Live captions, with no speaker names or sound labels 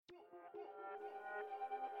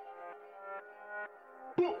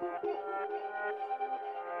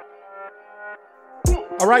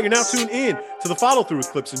All right, you're now tuned in to the Follow Through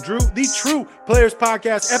with Clips and Drew, the True Players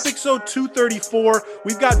Podcast, episode 234.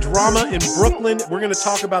 We've got drama in Brooklyn. We're going to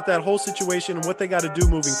talk about that whole situation and what they got to do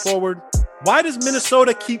moving forward. Why does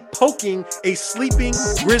Minnesota keep poking a sleeping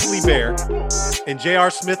grizzly bear? And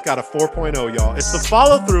J.R. Smith got a 4.0, y'all. It's the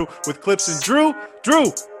Follow Through with Clips and Drew.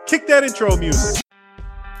 Drew, kick that intro music.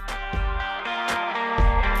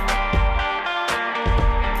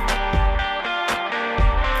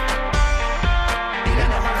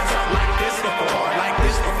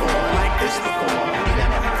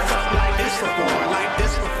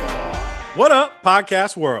 What up,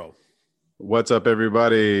 podcast world? What's up,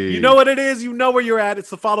 everybody? You know what it is. You know where you're at. It's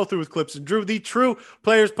the Follow Through with Clips and Drew, the True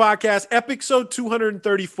Players Podcast, episode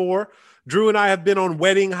 234. Drew and I have been on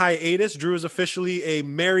wedding hiatus. Drew is officially a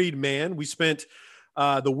married man. We spent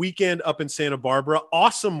the weekend up in Santa Barbara.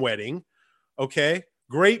 Awesome wedding. Okay.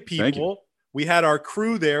 Great people. We had our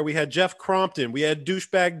crew there. We had Jeff Crompton. We had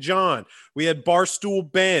Douchebag John. We had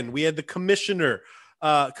Barstool Ben. We had the commissioner,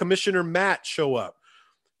 Commissioner Matt, show up.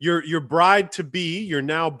 Your bride-to-be, your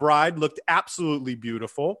now bride, looked absolutely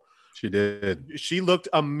beautiful. She did. She looked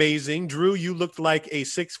amazing. Drew, you looked like a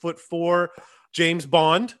 6'4" James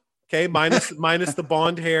Bond. Okay, minus the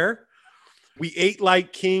Bond hair. We ate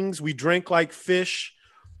like kings. We drank like fish.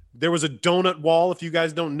 There was a donut wall. If you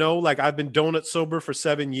guys don't know, like, I've been donut sober for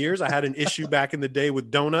 7 years. I had an issue back in the day with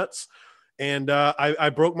donuts, and I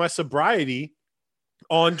broke my sobriety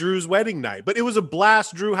on Drew's wedding night. But it was a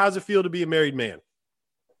blast. Drew, how's it feel to be a married man?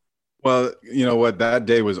 Well, you know what? That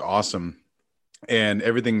day was awesome. And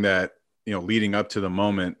everything that, leading up to the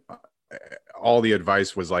moment, all the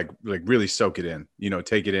advice was like really soak it in,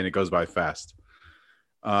 take it in. It goes by fast.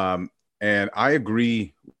 And I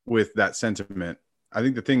agree with that sentiment. I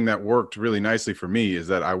think the thing that worked really nicely for me is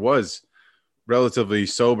that I was relatively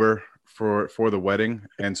sober for the wedding.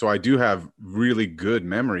 And so I do have really good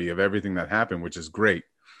memory of everything that happened, which is great.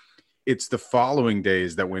 It's the following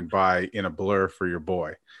days that went by in a blur for your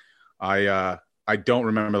boy. I don't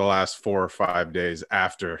remember the last 4 or 5 days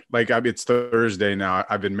after. It's Thursday now.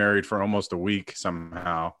 I've been married for almost a week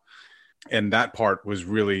somehow. And that part was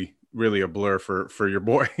really, really a blur for your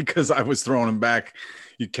boy, because I was throwing him back.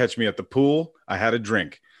 You catch me at the pool, I had a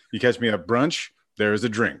drink. You catch me at brunch, there's a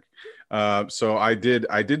drink. So I did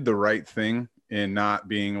the right thing in not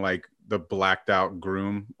being like the blacked out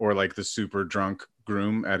groom or like the super drunk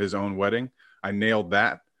groom at his own wedding. I nailed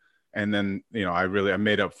that. And then, I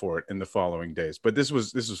made up for it in the following days. But this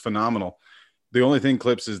was phenomenal. The only thing,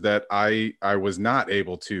 Clips, is that I was not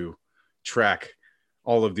able to track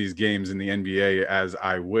all of these games in the NBA as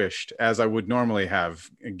I wished, as I would normally have,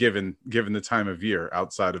 given the time of year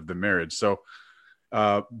outside of the marriage. So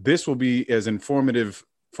this will be as informative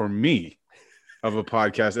for me of a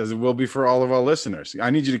podcast as it will be for all of our listeners. I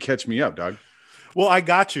need you to catch me up, dog. Well, I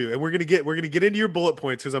got you, and we're gonna get into your bullet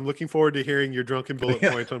points, because I'm looking forward to hearing your drunken bullet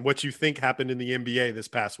points on what you think happened in the NBA this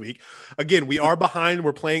past week. Again, we are behind.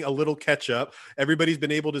 We're playing a little catch up. Everybody's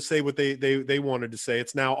been able to say what they wanted to say.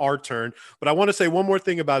 It's now our turn. But I want to say one more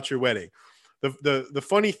thing about your wedding. The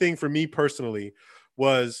funny thing for me personally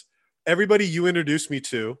was everybody you introduced me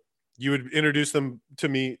to. You would introduce them to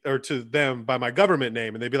me or to them by my government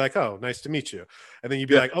name, and they'd be like, "Oh, nice to meet you." And then you'd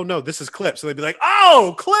be like, "Oh no, this is Clips." And they'd be like,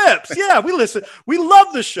 "Oh, Clips. Yeah, we listen. We love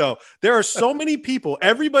the show." There are so many people,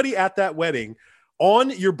 everybody at that wedding, on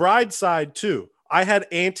your bride's side too. I had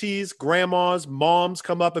aunties, grandmas, moms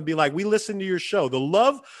come up and be like, "We listen to your show." The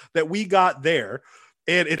love that we got there.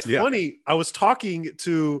 And it's funny. I was talking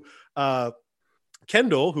to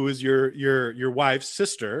Kendall, who is your wife's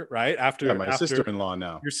sister, right? After my sister-in-law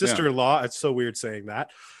now. Your sister-in-law. It's so weird saying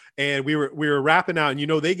that. And we were wrapping out,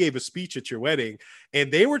 and they gave a speech at your wedding, and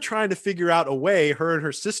they were trying to figure out a way, her and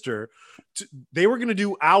her sister, they were going to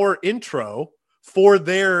do our intro for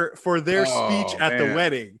their speech at the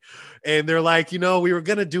wedding. And they're like, we were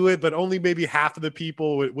going to do it, but only maybe half of the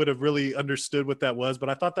people would have really understood what that was. But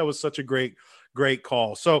I thought that was such a great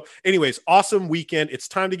call. So anyways, awesome weekend. It's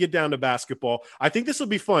time to get down to basketball. I think this will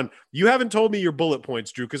be fun. You haven't told me your bullet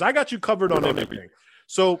points, Drew, because I got you covered on everything.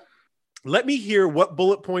 So let me hear what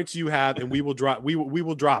bullet points you have, and we will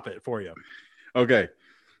drop it for you. Okay.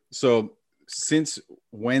 So since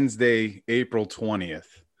Wednesday, April 20th,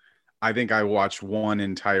 I think I watched one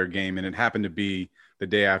entire game, and it happened to be the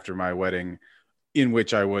day after my wedding, in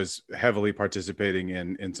which I was heavily participating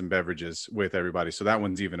in some beverages with everybody. So that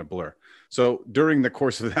one's even a blur. So during the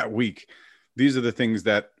course of that week, these are the things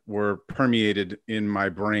that were permeated in my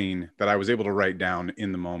brain that I was able to write down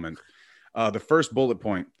in the moment. The first bullet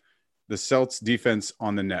point, the Celtics defense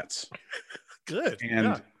on the Nets. Good.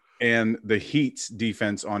 And and the Heat's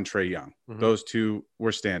defense on Trae Young. Mm-hmm. Those two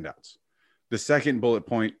were standouts. The second bullet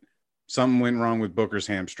point, something went wrong with Booker's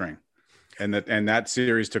hamstring, and that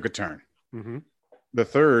series took a turn. Mm-hmm. The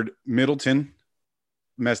third, Middleton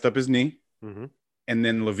messed up his knee, mm-hmm. and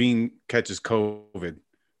then Levine catches COVID,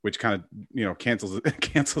 which kind of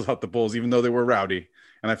cancels out the Bulls, even though they were rowdy.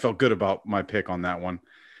 And I felt good about my pick on that one.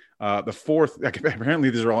 The fourth,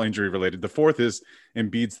 apparently these are all injury related. The fourth is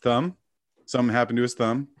Embiid's thumb. Something happened to his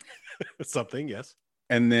thumb. Something, yes.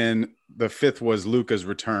 And then the fifth was Luka's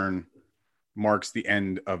return marks the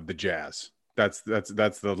end of the Jazz. That's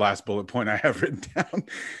the last bullet point I have written down.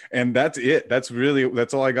 And that's it. That's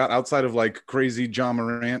all I got outside of like crazy Ja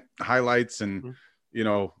Morant highlights and,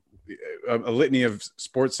 a litany of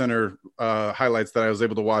Sports Center highlights that I was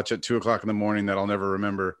able to watch at 2:00 in the morning that I'll never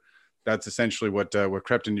remember. That's essentially what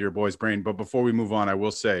crept into your boy's brain. But before we move on, I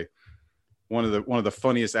will say one of the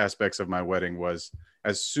funniest aspects of my wedding was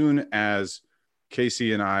as soon as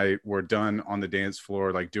Casey and I were done on the dance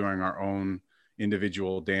floor, like doing our own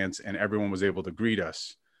individual dance, and everyone was able to greet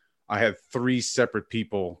us, I had 3 separate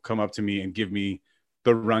people come up to me and give me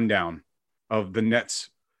the rundown of the Nets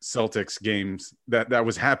Celtics games that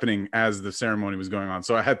was happening as the ceremony was going on.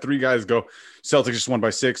 So I had 3 guys go, Celtics just won by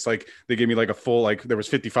 6. Like they gave me like a full, like there was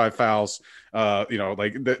 55 fouls, like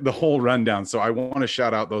the whole rundown. So I want to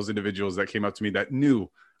shout out those individuals that came up to me that knew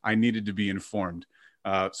I needed to be informed.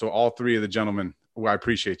 So all 3 of the gentlemen, well, I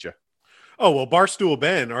appreciate you. Oh, well, Barstool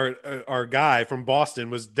Ben, our guy from Boston,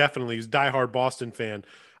 was definitely, he's a diehard Boston fan,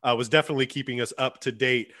 was definitely keeping us up to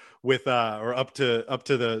date with or up to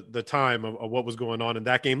the time of what was going on in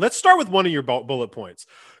that game. Let's start with one of your bullet points,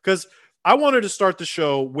 because I wanted to start the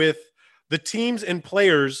show with the teams and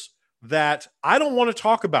players that I don't want to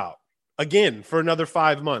talk about again for another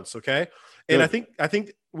 5 months, okay? And I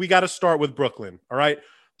think we got to start with Brooklyn, all right?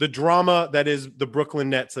 The drama that is the Brooklyn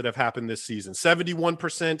Nets that have happened this season.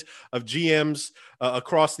 71% of GMs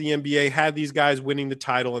across the NBA had these guys winning the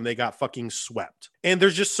title, and they got fucking swept. And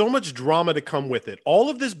there's just so much drama to come with it. All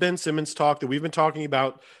of this Ben Simmons talk that we've been talking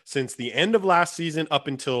about since the end of last season up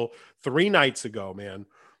until 3 nights ago, man,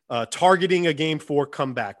 targeting a Game 4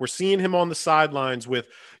 comeback. We're seeing him on the sidelines with,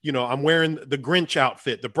 I'm wearing the Grinch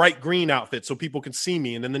outfit, the bright green outfit, so people can see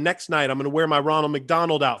me. And then the next night, I'm going to wear my Ronald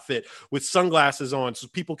McDonald outfit with sunglasses on so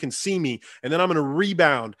people can see me. And then I'm going to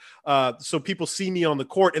rebound so people see me on the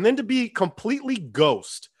court. And then to be completely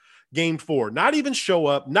ghost Game 4, not even show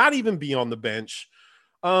up, not even be on the bench.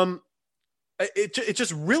 It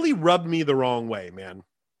just really rubbed me the wrong way, man.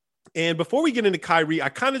 And before we get into Kyrie, I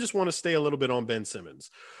kind of just want to stay a little bit on Ben Simmons.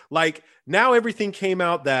 Like, now everything came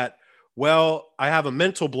out that, well, I have a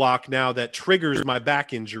mental block now that triggers my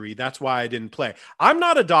back injury. That's why I didn't play. I'm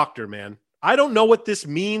not a doctor, man. I don't know what this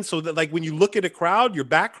means. So that, like, when you look at a crowd, your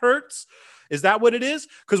back hurts. Is that what it is?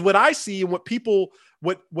 Because what I see and what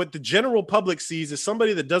the general public sees is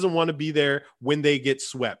somebody that doesn't want to be there when they get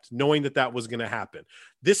swept, knowing that was going to happen.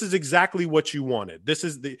 This is exactly what you wanted.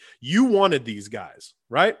 You wanted these guys,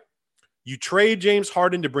 right? You trade James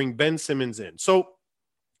Harden to bring Ben Simmons in. So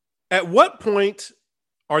at what point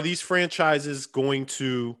are these franchises going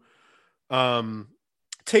to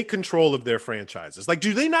take control of their franchises? Like,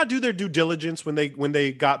 do they not do their due diligence when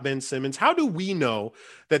they got Ben Simmons? How do we know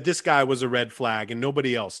that this guy was a red flag and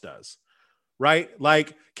nobody else does? Right?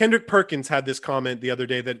 Like Kendrick Perkins had this comment the other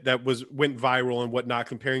day that went viral and whatnot,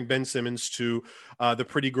 comparing Ben Simmons to the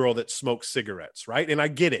pretty girl that smokes cigarettes, right? And I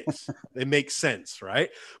get it. It makes sense,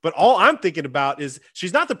 right? But all I'm thinking about is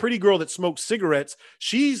she's not the pretty girl that smokes cigarettes.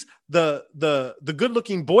 She's the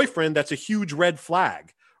good-looking boyfriend that's a huge red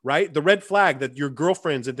flag, right? The red flag that your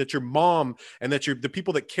girlfriends and that your mom and that the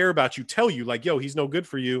people that care about you tell you, like, yo, he's no good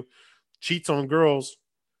for you, cheats on girls,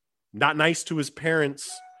 not nice to his parents,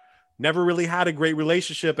 never really had a great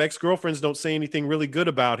relationship. Ex-girlfriends don't say anything really good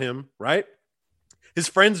about him, right? His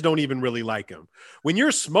friends don't even really like him. When you're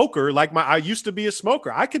a smoker, like I used to be a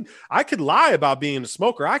smoker. I could lie about being a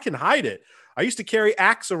smoker. I can hide it. I used to carry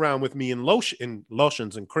Axe around with me in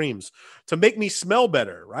lotions and creams to make me smell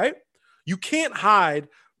better, right? You can't hide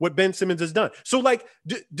what Ben Simmons has done. So, like,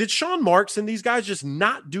 did Sean Marks and these guys just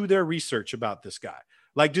not do their research about this guy?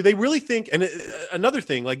 Like, do they really think, and another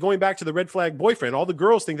thing, like going back to the red flag boyfriend, all the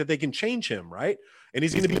girls think that they can change him, right? And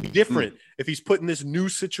he's going to be different if he's put in this new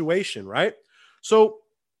situation, right? So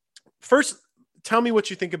first, tell me what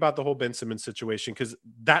you think about the whole Ben Simmons situation, because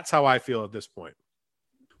that's how I feel at this point.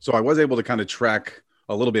 So I was able to kind of track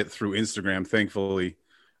a little bit through Instagram, thankfully.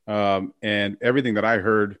 And everything that I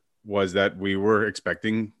heard was that we were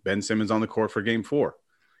expecting Ben Simmons on the court for Game 4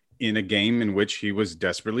 in a game in which he was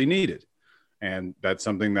desperately needed. And that's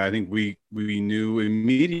something that I think we knew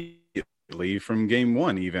immediately. from game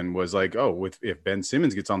one even was like, oh, if Ben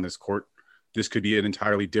Simmons gets on this court, this could be an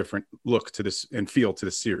entirely different look to this and feel to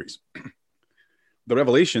the series. The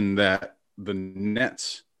revelation that the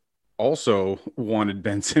Nets also wanted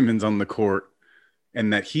Ben Simmons on the court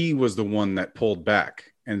and that he was the one that pulled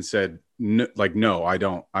back and said, no, like, no,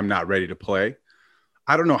 I'm not ready to play.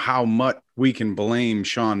 I don't know how much we can blame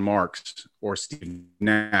Sean Marks or Steve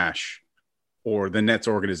Nash or the Nets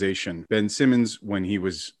organization. Ben Simmons, when he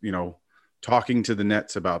was, talking to the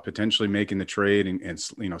Nets about potentially making the trade and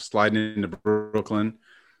sliding into Brooklyn,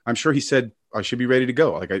 I'm sure he said, I should be ready to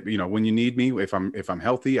go. Like, when you need me, if I'm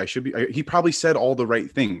healthy, I should be. He probably said all the right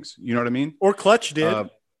things. You know what I mean? Or Clutch did.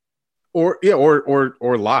 Or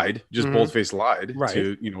lied, just bold-faced lied right.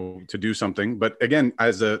 to do something. But again,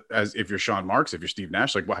 as if you're Sean Marks, if you're Steve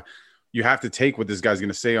Nash, like, why you have to take what this guy's going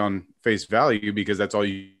to say on face value because that's all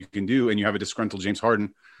you can do. And you have a disgruntled James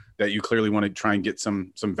Harden that you clearly want to try and get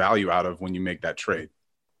some value out of when you make that trade.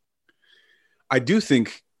 I do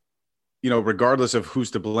think, regardless of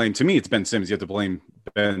who's to blame, to me, it's Ben Simmons. You have to blame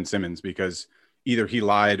Ben Simmons because either he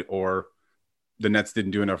lied or the Nets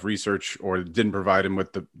didn't do enough research or didn't provide him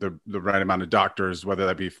with the right amount of doctors, whether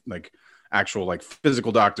that be like actual like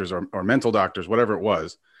physical doctors or mental doctors, whatever it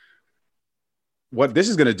was. What this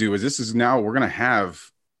is going to do is we're going to have,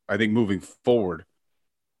 I think, moving forward,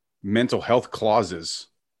 mental health clauses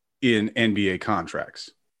in NBA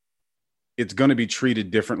contracts. It's going to be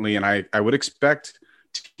treated differently. And I would expect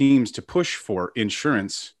teams to push for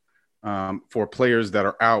insurance for players that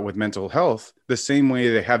are out with mental health, the same way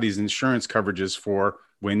they have these insurance coverages for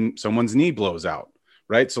when someone's knee blows out,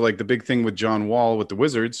 right? So like the big thing with John Wall with the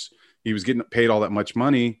Wizards, he was getting paid all that much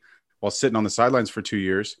money while sitting on the sidelines for 2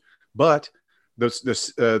 years, but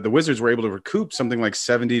the Wizards were able to recoup something like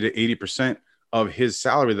 70 to 80% of his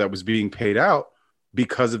salary that was being paid out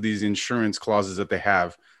because of these insurance clauses that they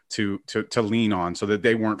have to lean on, so that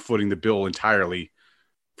they weren't footing the bill entirely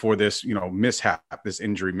for this, mishap, this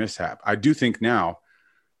injury mishap. I do think now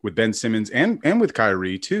with Ben Simmons and with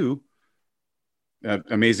Kyrie too,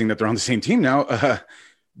 amazing that they're on the same team now.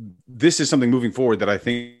 This is something moving forward that I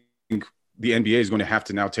think the NBA is going to have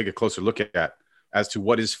to now take a closer look at as to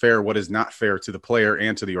what is fair, what is not fair to the player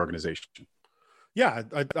and to the organization. Yeah,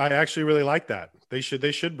 I actually really like that. They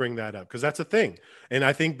should bring that up because that's a thing. And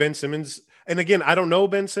I think Ben Simmons, and again, I don't know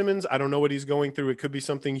Ben Simmons. I don't know what he's going through. It could be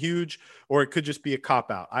something huge or it could just be a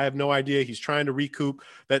cop out. I have no idea. He's trying to recoup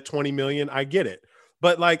that 20 million. I get it.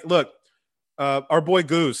 But like, look, our boy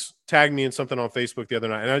Goose tagged me in something on Facebook the other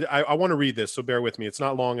night. And I want to read this, so bear with me. It's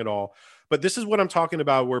not long at all. But this is what I'm talking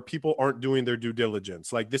about, where people aren't doing their due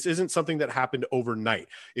diligence. Like, this isn't something that happened overnight.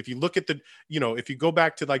 If you look at if you go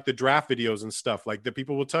back to like the draft videos and stuff, like the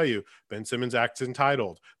people will tell you, Ben Simmons acts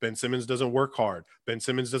entitled. Ben Simmons doesn't work hard. Ben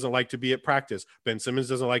Simmons doesn't like to be at practice. Ben Simmons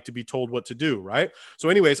doesn't like to be told what to do, right? So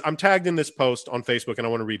anyways, I'm tagged in this post on Facebook and I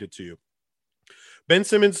want to read it to you. Ben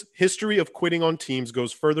Simmons' history of quitting on teams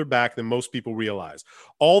goes further back than most people realize.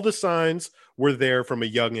 All the signs were there from a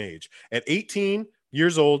young age. At 18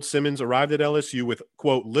 years old, Simmons arrived at LSU with,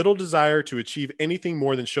 quote, little desire to achieve anything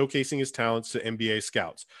more than showcasing his talents to NBA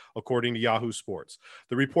scouts, according to Yahoo Sports.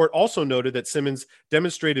 The report also noted that Simmons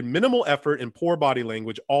demonstrated minimal effort and poor body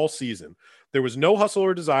language all season. There was no hustle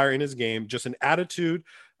or desire in his game, just an attitude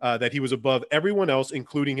that he was above everyone else,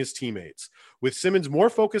 including his teammates. With Simmons more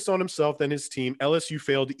focused on himself than his team, LSU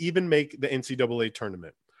failed to even make the NCAA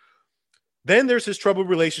tournament. Then there's his troubled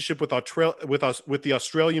relationship with the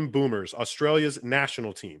Australian Boomers, Australia's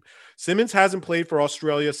national team. Simmons hasn't played for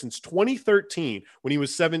Australia since 2013 when he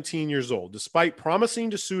was 17 years old, despite promising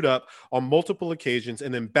to suit up on multiple occasions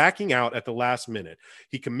and then backing out at the last minute.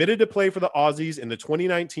 He committed to play for the Aussies in the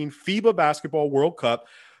 2019 FIBA Basketball World Cup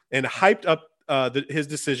and hyped up his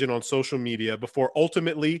decision on social media before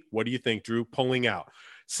ultimately, what do you think, Drew, pulling out.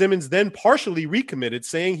 Simmons then partially recommitted,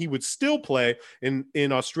 saying he would still play in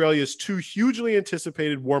Australia's two hugely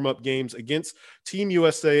anticipated warm-up games against Team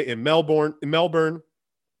USA in Melbourne.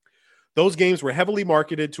 Those games were heavily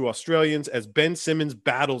marketed to Australians as Ben Simmons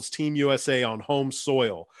battles Team USA on home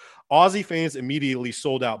soil. Aussie fans immediately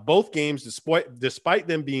sold out both games despite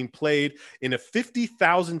them being played in a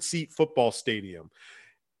 50,000-seat football stadium.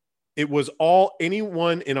 It was all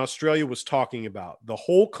anyone in Australia was talking about. The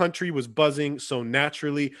whole country was buzzing, so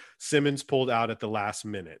naturally, Simmons pulled out at the last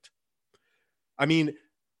minute. I mean,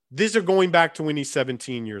 these are going back to when he's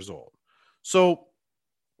 17 years old. So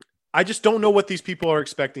I just don't know what these people are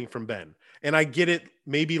expecting from Ben. And I get it.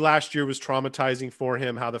 Maybe last year was traumatizing for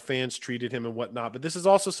him, how the fans treated him and whatnot. But this is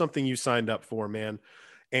also something you signed up for, man.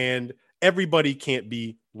 And everybody can't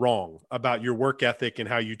be wrong about your work ethic and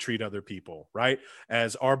how you treat other people, right?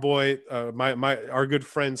 As our boy, our good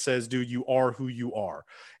friend says, dude, you are who you are.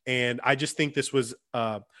 And I just think this was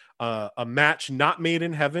a match not made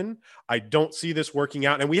in heaven. I don't see this working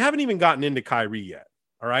out. And we haven't even gotten into Kyrie yet.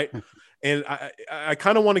 All right. And I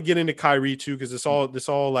kind of want to get into Kyrie too, because this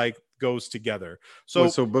all like goes together.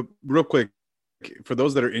 But real quick, for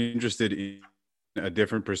those that are interested in a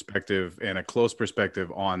different perspective and a close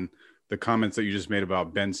perspective on the comments that you just made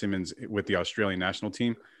about Ben Simmons with the Australian national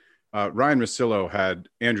team, Ryan Russillo had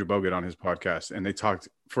Andrew Bogut on his podcast, and they talked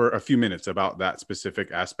for a few minutes about that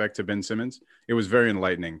specific aspect to Ben Simmons. It was very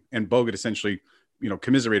enlightening, and Bogut essentially,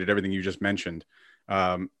 commiserated everything you just mentioned,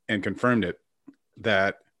 and confirmed it,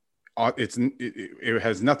 that it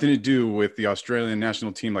has nothing to do with the Australian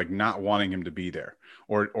national team like not wanting him to be there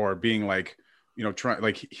or being like, trying,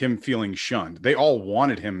 like him feeling shunned. They all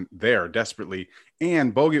wanted him there desperately.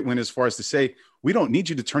 And Bogut went as far as to say, we don't need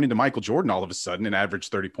you to turn into Michael Jordan all of a sudden and average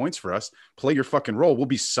 30 points for us. Play your fucking role. We'll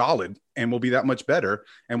be solid and we'll be that much better.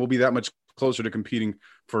 And we'll be that much closer to competing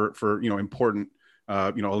for important,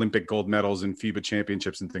 Olympic gold medals and FIBA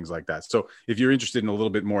championships and things like that. So if you're interested in a little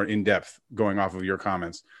bit more in depth going off of your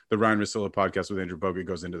comments, the Ryan Russillo podcast with Andrew Bogut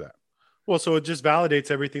goes into that. Well, so it just validates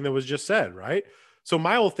everything that was just said, right? So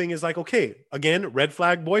my whole thing is like, okay, again, red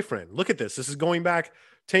flag boyfriend. Look at this. This is going back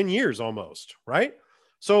 10 years almost, right?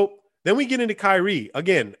 So then we get into Kyrie.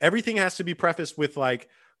 Again, everything has to be prefaced with like,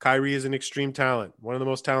 Kyrie is an extreme talent, one of the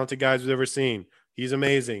most talented guys we've ever seen. He's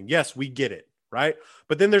amazing. Yes, we get it, right?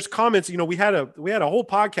 But then there's comments. We had a whole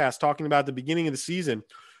podcast talking about the beginning of the season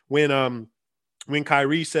when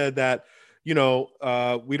Kyrie said that we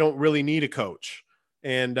don't really need a coach,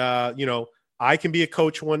 and I can be a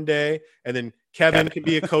coach one day, and then Kevin can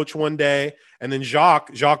be a coach one day, and then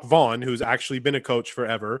Jacques Vaughn, who's actually been a coach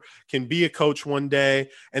forever, can be a coach one day,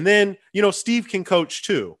 and then Steve can coach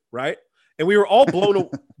too, right? And we were all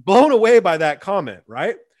blown away by that comment,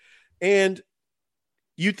 right? And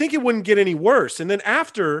you'd think it wouldn't get any worse. And then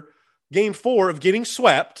after Game 4 of getting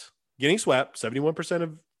swept, 71%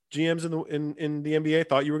 of GMs in the NBA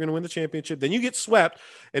thought you were going to win the championship. Then you get swept,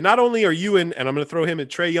 and not only are you and I'm going to throw him and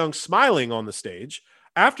Trae Young smiling on the stage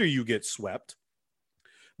after you get swept,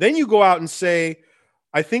 then you go out and say,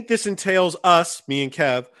 I think this entails us, me and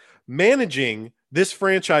Kev, managing this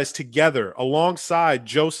franchise together alongside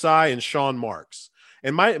Joe Tsai and Sean Marks.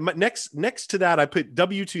 And my next to that, I put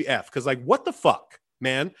WTF, because like, what the fuck,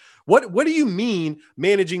 man? What do you mean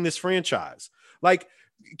managing this franchise? Like,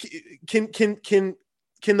 can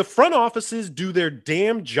the front offices do their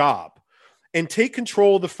damn job and take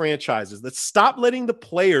control of the franchises? Let's stop letting the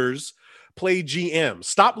players play GM.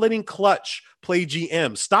 Stop letting Clutch play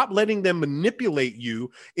GM. Stop letting them manipulate you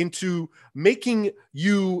into making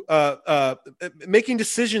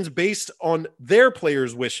decisions based on their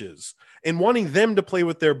players' wishes and wanting them to play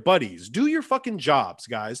with their buddies. Do your fucking jobs,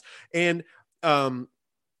 guys. And,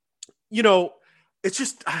 it's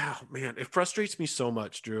just, man, it frustrates me so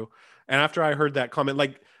much, Drew. And after I heard that comment,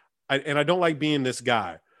 I don't like being this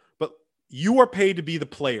guy, but you are paid to be the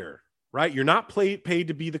player, right? You're not paid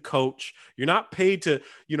to be the coach. You're not paid to,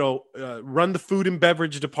 run the food and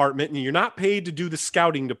beverage department, and you're not paid to do the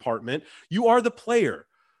scouting department. You are the player.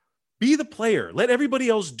 Be the player. Let everybody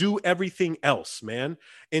else do everything else, man.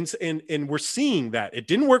 And we're seeing that it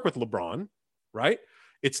didn't work with LeBron, right?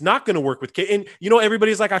 It's not going to work with KD. And,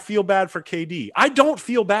 everybody's like, I feel bad for KD. I don't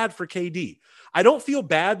feel bad for KD. I don't feel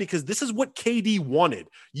bad because this is what KD wanted.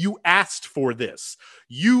 You asked for this.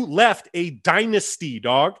 You left a dynasty,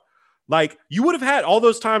 dog. Like, you would have had all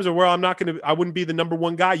those times where I wouldn't be the number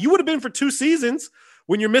one guy. You would have been for 2 seasons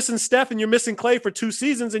when you're missing Steph and you're missing Clay for 2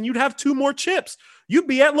 seasons, and you'd have 2 more chips. You'd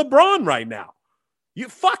be at LeBron right now.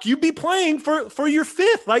 You'd be playing for your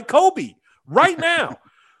 5th, like Kobe right now.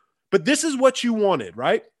 But this is what you wanted,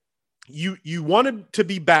 right? You wanted to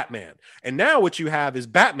be Batman. And now what you have is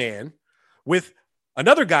Batman with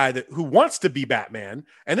another guy who wants to be Batman.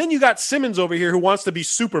 And then you got Simmons over here who wants to be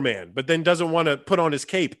Superman, but then doesn't want to put on his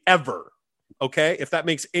cape ever. Okay? If that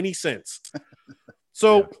makes any sense.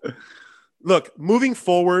 So look, moving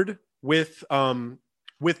forward with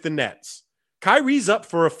the Nets, Kyrie's up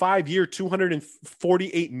for a 5-year,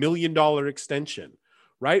 $248 million extension.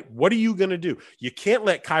 Right? What are you going to do? You can't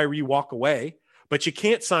let Kyrie walk away, but you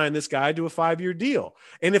can't sign this guy to a 5-year deal.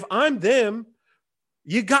 And if I'm them,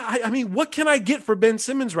 what can I get for Ben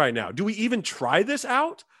Simmons right now? Do we even try this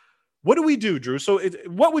out? What do we do, Drew? So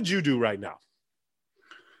what would you do right now?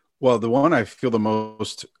 Well, the one I feel the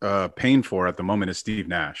most pain for at the moment is Steve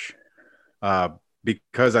Nash,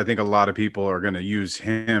 because I think a lot of people are going to use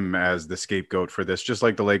him as the scapegoat for this, just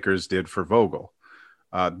like the Lakers did for Vogel.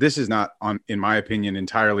 This is not on, in my opinion,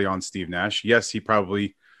 entirely on Steve Nash. Yes, he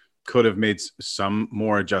probably could have made some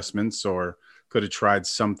more adjustments or could have tried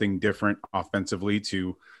something different offensively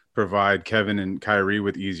to provide Kevin and Kyrie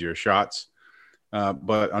with easier shots.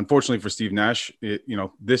 But unfortunately for Steve Nash,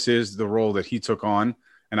 this is the role that he took on.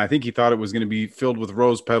 And I think he thought it was going to be filled with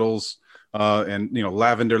rose petals and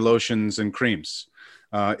lavender lotions and creams.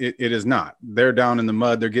 It is not. They're down in the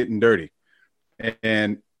mud. They're getting dirty.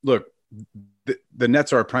 And look, the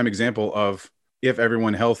Nets are a prime example of if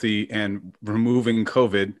everyone healthy and removing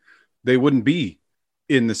COVID, they wouldn't be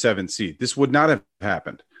in the 7th seed. This would not have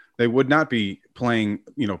happened. They would not be playing,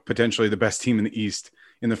 potentially the best team in the East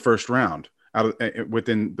in the first round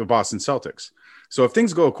within the Boston Celtics. So if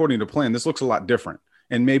things go according to plan, this looks a lot different.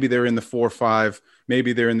 And maybe they're in the 4 or 5,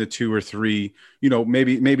 maybe they're in the 2 or 3,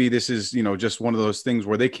 maybe this is, just one of those things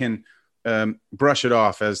where they can brush it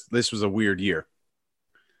off as this was a weird year.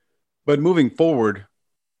 But moving forward,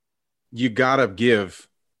 you got to give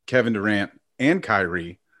Kevin Durant and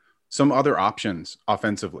Kyrie some other options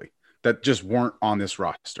offensively that just weren't on this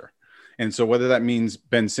roster. And so whether that means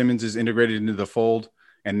Ben Simmons is integrated into the fold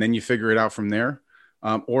and then you figure it out from there,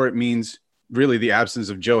 or it means really the absence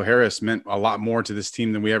of Joe Harris meant a lot more to this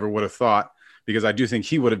team than we ever would have thought, because I do think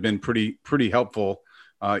he would have been pretty helpful,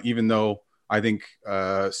 even though I think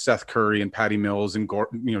Seth Curry and Patty Mills and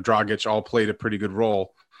Dragic all played a pretty good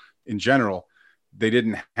role in general. They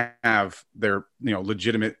didn't have their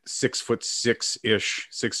legitimate 6'6"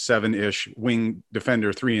 6'7" wing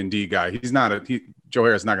defender 3-and-D guy. He's not Joe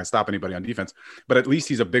Harris is not going to stop anybody on defense, but at least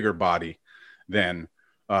he's a bigger body than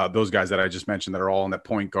those guys that I just mentioned that are all in that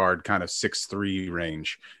point guard kind of 6'3"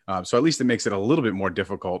 range. So at least it makes it a little bit more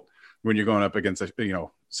difficult when you're going up against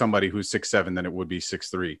somebody who's 6'7" than it would be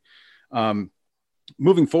 6'3".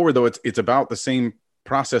 Moving forward, though, it's about the same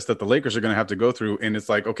process that the Lakers are going to have to go through. And it's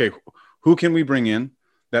like, okay, who can we bring in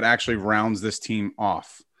that actually rounds this team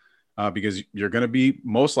off? Because you're going to be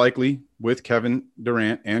most likely with Kevin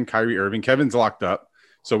Durant and Kyrie Irving. Kevin's locked up.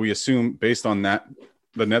 So we assume based on that,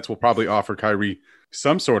 the Nets will probably offer Kyrie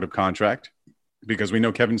some sort of contract because we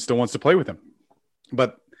know Kevin still wants to play with him.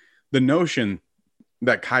 But the notion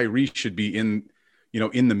that Kyrie should be in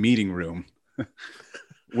the meeting room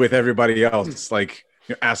with everybody else, like,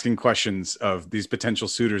 asking questions of these potential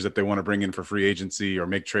suitors that they want to bring in for free agency or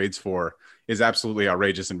make trades for is absolutely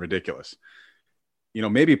outrageous and ridiculous.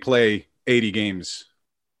 Maybe play 80 games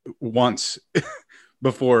once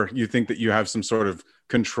before you think that you have some sort of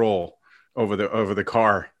control over the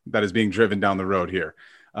car that is being driven down the road here.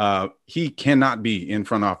 He cannot be in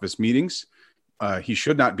front office meetings. He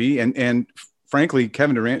should not be. And frankly,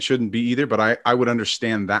 Kevin Durant shouldn't be either, but I would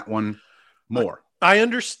understand that one more. I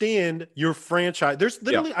understand your franchise. There's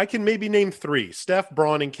literally, I can maybe name 3, Steph,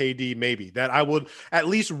 Braun, and KD, maybe, that I would at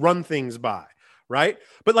least run things by, right?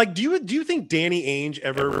 But like, do you think Danny Ainge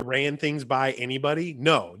ever ran things by anybody?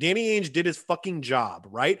 No. Danny Ainge did his fucking job,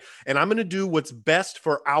 right? And I'm going to do what's best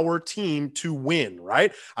for our team to win,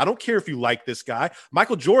 right? I don't care if you like this guy.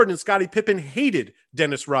 Michael Jordan and Scottie Pippen hated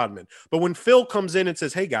Dennis Rodman. But when Phil comes in and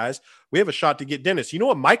says, hey, guys, we have a shot to get Dennis. You know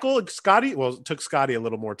what Michael and Scottie, well, it took Scottie a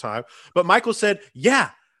little more time, but Michael said, yeah,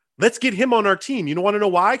 let's get him on our team. You don't want to know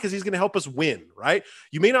why? Because he's going to help us win, right?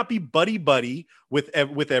 You may not be buddy with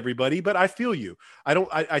everybody, but I feel you.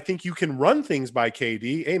 I think you can run things by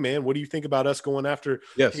KD. Hey, man, what do you think about us going after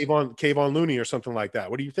Kayvon Looney or something like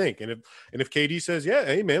that? What do you think? And if KD says, yeah,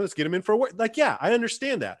 hey, man, let's get him in for a work. Like, yeah, I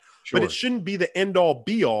understand that. Sure. But it shouldn't be the end all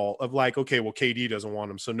be all of like, okay, well, KD doesn't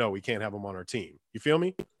want him, so no, we can't have him on our team. You feel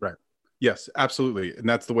me? Right. Yes, absolutely. And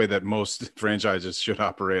that's the way that most franchises should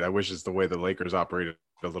operate. I wish it's the way the Lakers operated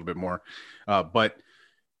a little bit more. But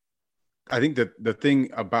I think that the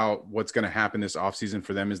thing about what's going to happen this offseason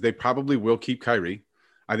for them is they probably will keep Kyrie.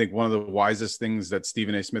 I think one of the wisest things that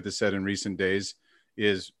Stephen A. Smith has said in recent days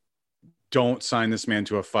is don't sign this man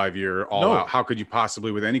to a 5-year all out. How could you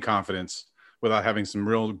possibly, with any confidence, without having some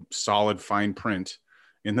real solid fine print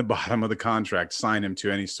in the bottom of the contract, sign him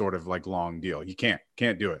to any sort of like long deal? You can't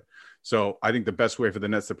do it. So I think the best way for the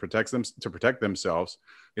Nets to protect themselves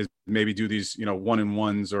is maybe do these,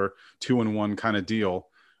 1-and-1s or 2-and-1 kind of deal.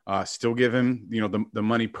 Still give him, the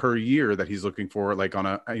money per year that he's looking for, like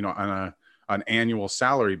on an annual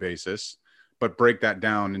salary basis, but break that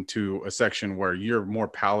down into a section where you're more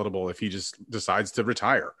palatable if he just decides to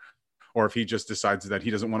retire, or if he just decides that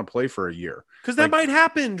he doesn't want to play for a year. Because that might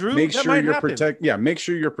happen, Drew. Make sure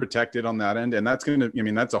you're protected on that end. And that's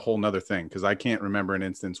that's a whole nother thing. Because I can't remember an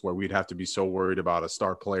instance where we'd have to be so worried about a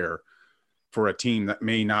star player for a team that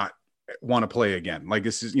may not want to play again. Like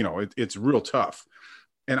this is, it's real tough.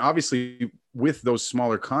 And obviously with those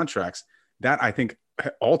smaller contracts, that I think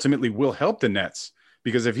ultimately will help the Nets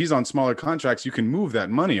because if he's on smaller contracts, you can move that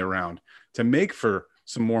money around to make for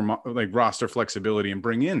some more like roster flexibility and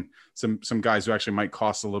bring in some guys who actually might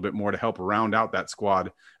cost a little bit more to help round out that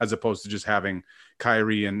squad, as opposed to just having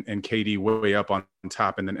Kyrie and KD way up on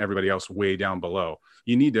top and then everybody else way down below.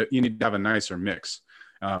 You need to have a nicer mix.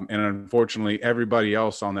 And unfortunately, everybody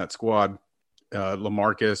else on that squad,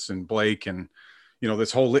 LaMarcus and Blake and,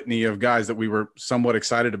 this whole litany of guys that we were somewhat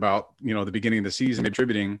excited about, the beginning of the season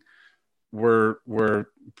contributing, were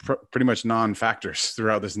pretty much non-factors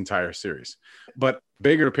throughout this entire series. But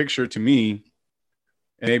bigger picture to me,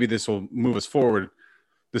 and maybe this will move us forward,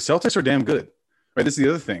 the Celtics are damn good. Right? This is the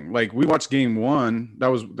other thing. Like, we watched game one. That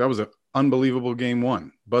was an unbelievable game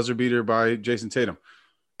one. Buzzer beater by Jason Tatum.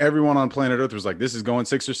 Everyone on planet Earth was like, this is going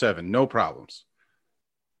 6 or 7, no problems.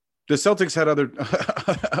 The Celtics had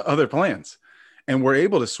other plans, and were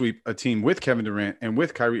able to sweep a team with Kevin Durant and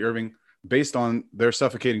with Kyrie Irving based on their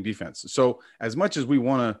suffocating defense. So as much as we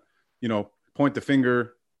want to, point the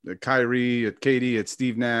finger at Kyrie, at KD, at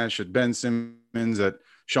Steve Nash, at Ben Simmons, at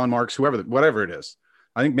Sean Marks, whatever it is,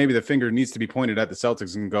 I think maybe the finger needs to be pointed at the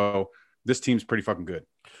Celtics and go, this team's pretty fucking good.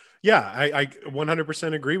 Yeah, I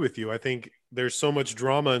 100% agree with you. I think there's so much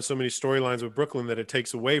drama and so many storylines with Brooklyn that it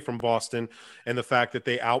takes away from Boston, and the fact that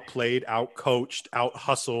they outplayed, outcoached,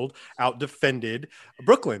 out-hustled, out-defended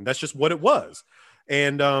Brooklyn. That's just what it was.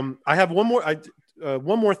 And I have one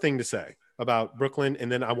more thing to say about Brooklyn,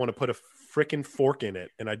 and then I want to put a freaking fork in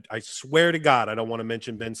it. And I swear to God, I don't want to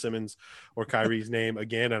mention Ben Simmons or Kyrie's name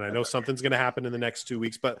again. And I know something's going to happen in the next 2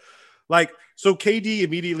 weeks. But so KD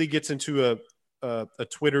immediately gets into a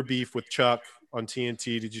Twitter beef with Chuck on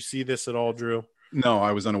TNT. Did you see this at all, Drew? No,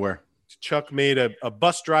 I was unaware. Chuck made a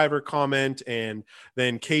bus driver comment, and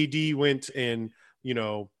then KD went and,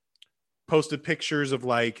 posted pictures of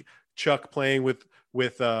like Chuck playing with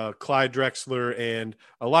Clyde Drexler and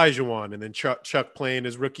Olajuwon, and then Chuck playing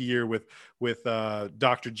his rookie year with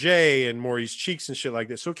Dr. J and Maurice Cheeks and shit like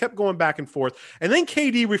this. So it kept going back and forth. And then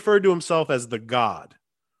KD referred to himself as the God.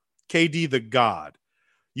 KD the God.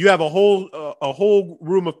 You have a whole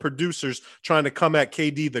room of producers trying to come at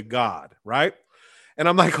KD the God, right? And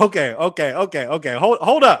I'm like, okay.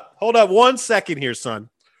 Hold up 1 second here, son.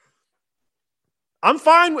 I'm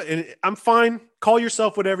fine. Call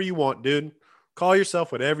yourself whatever you want, dude. Call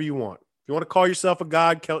yourself whatever you want. If you want to call yourself a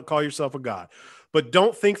God, call yourself a God. But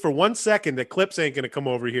don't think for 1 second that Clips ain't going to come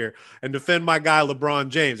over here and defend my guy LeBron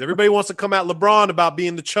James. Everybody wants to come at LeBron about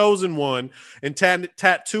being the chosen one and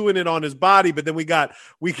tattooing it on his body, but then we got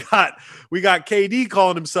KD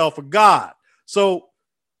calling himself a God. So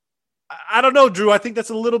I don't know, Drew. I think that's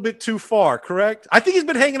a little bit too far, correct? I think he's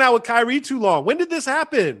been hanging out with Kyrie too long. When did this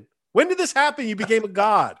happen? You became a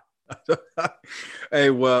God. Hey,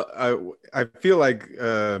 well, I feel like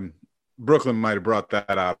Brooklyn might have brought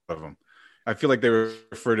that out of him. I feel like they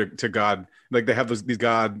refer to God, like they have these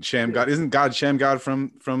God, Sham God. Isn't God Sham God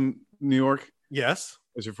from New York? Yes.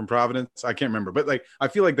 Is it from Providence? I can't remember. But like, I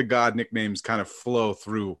feel like the God nicknames kind of flow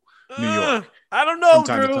through New York. I don't know,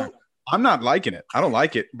 Drew. I'm not liking it. I don't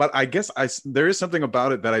like it. But I guess there is something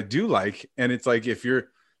about it that I do like. And it's like, if you're,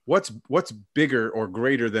 what's bigger or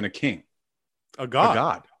greater than a king? A God. A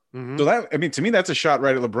God. Mm-hmm. So to me, that's a shot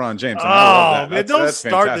right at LeBron James. Man, don't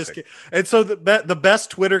start fantastic. This. And so the best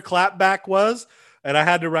Twitter clapback was, and I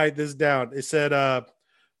had to write this down. It said,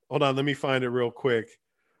 hold on, let me find it real quick.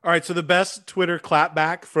 All right, so the best Twitter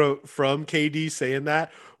clapback from KD saying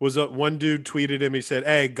that was one dude tweeted him. He said,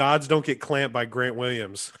 "Hey, gods don't get clamped by Grant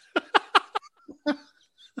Williams."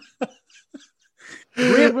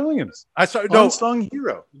 Grant Williams, unsung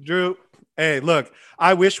hero, Drew. Hey, look,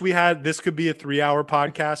 I wish this could be a 3-hour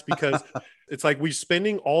podcast, because it's like we're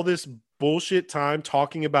spending all this bullshit time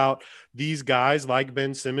talking about these guys like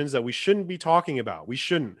Ben Simmons that we shouldn't be talking about. We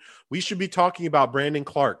shouldn't. We should be talking about Brandon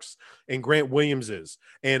Clark's and Grant Williams's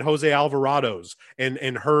and Jose Alvarado's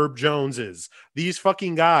and Herb Jones's. These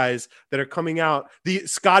fucking guys that are coming out. The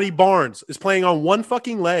Scotty Barnes is playing on one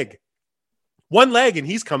fucking leg. One leg, and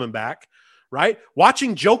he's coming back, right?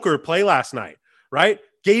 Watching Joker play last night, right?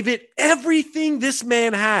 Gave it everything this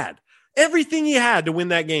man had. Everything he had to win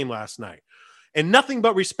that game last night. And nothing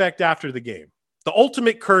but respect after the game. The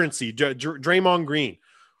ultimate currency, Draymond Green,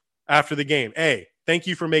 after the game. Hey, thank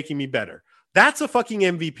you for making me better. That's a fucking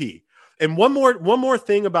MVP. And one more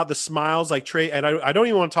thing about the smiles, like Trey, and I don't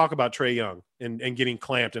even want to talk about Trae Young and getting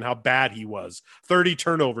clamped and how bad he was. 30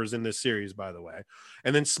 turnovers in this series, by the way.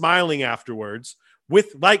 And then smiling afterwards.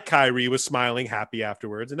 Like Kyrie was smiling, happy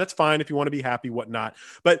afterwards. And that's fine if you want to be happy, whatnot.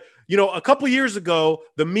 But, a couple years ago,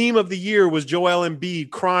 the meme of the year was Joel Embiid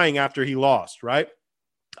crying after he lost, right?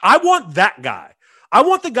 I want that guy. I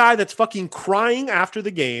want the guy that's fucking crying after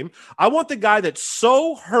the game. I want the guy that's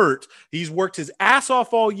so hurt. He's worked his ass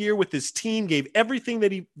off all year with his team, gave everything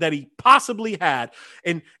that he possibly had,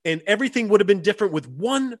 and everything would have been different with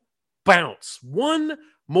one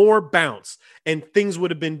more bounce, and things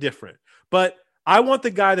would have been different. But I want the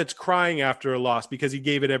guy that's crying after a loss because he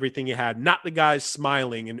gave it everything he had, not the guy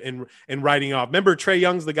smiling and writing off. Remember, Trae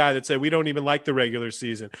Young's the guy that said, we don't even like the regular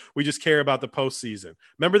season. We just care about the postseason.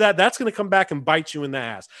 Remember that? That's going to come back and bite you in the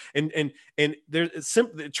ass. And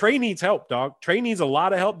Trae needs help, dog. Trae needs a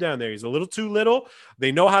lot of help down there. He's a little too little.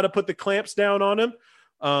 They know how to put the clamps down on him.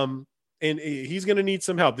 And he's going to need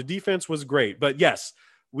some help. The defense was great. But yes,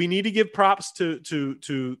 we need to give props to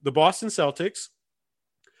the Boston Celtics.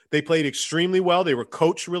 They played extremely well. They were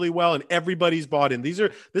coached really well, and everybody's bought in. This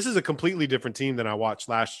is a completely different team than I watched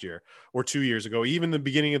last year or 2 years ago. Even the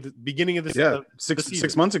beginning of this. Yeah,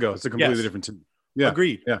 6 months ago, it's a completely different team. Yeah,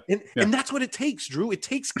 agreed. Yeah. And that's what it takes, Drew. It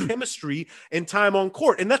takes chemistry and time on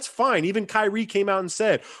court, and that's fine. Even Kyrie came out and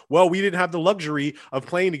said, "Well, we didn't have the luxury of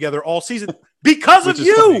playing together all season because of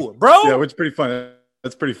you, funny. Bro." Yeah, which is pretty funny.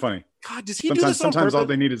 That's pretty funny. God, does he do this on purpose? Sometimes all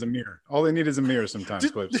they need is a mirror. All they need is a mirror sometimes,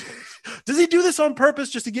 Clips. Does he do this on purpose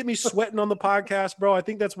just to get me sweating on the podcast, bro? I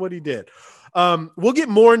think that's what he did. We'll get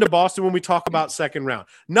more into Boston when we talk about second round.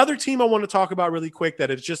 Another team I want to talk about really quick that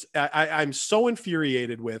it's just I'm so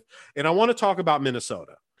infuriated with, and I want to talk about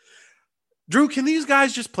Minnesota. Drew, can these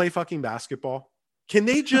guys just play fucking basketball? Can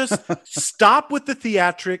they just stop with the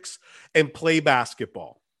theatrics and play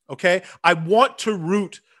basketball? Okay? I want to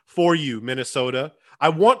root for you, Minnesota. I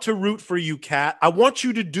want to root for you, Cat. I want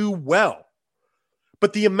you to do well.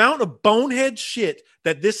 But the amount of bonehead shit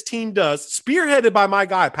that this team does, spearheaded by my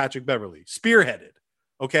guy, Patrick Beverley, spearheaded,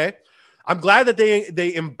 okay? I'm glad that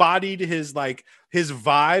they embodied his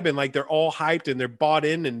vibe, and like they're all hyped and they're bought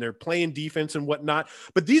in and they're playing defense and whatnot.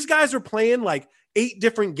 But these guys are playing like 8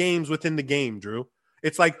 different games within the game, Drew.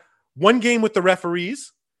 It's like one game with the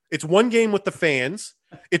referees. It's one game with the fans.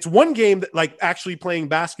 It's one game that like actually playing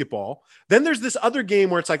basketball. Then there's this other game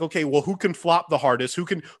where it's like, okay, well, who can flop the hardest? Who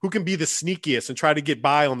can be the sneakiest and try to get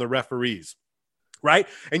by on the referees, right?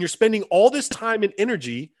 And you're spending all this time and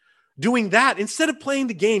energy doing that instead of playing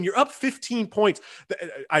the game. You're up 15 points.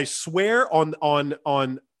 I swear on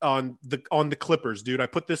the Clippers, dude. I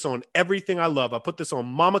put this on everything I love. I put this on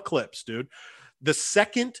Mama Clips, dude. The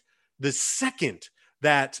second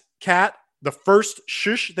that Cat, the first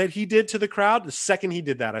shush that he did to the crowd, the second he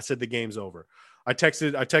did that, I said the game's over. I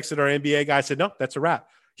texted our NBA guy. I said, no, that's a wrap.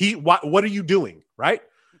 What are you doing, right?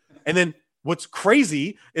 And then what's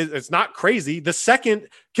crazy is it's not crazy. The second,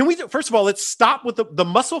 first of all, let's stop with the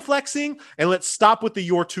muscle flexing and let's stop with the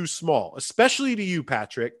you're too small, especially to you,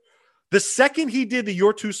 Patrick. The second he did the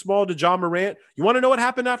you're too small to John Morant, you want to know what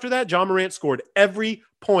happened after that? John Morant scored every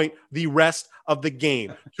point the rest of the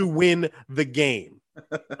game to win the game,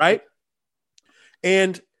 right?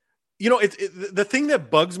 And, you know, the thing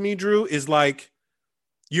that bugs me, Drew, is like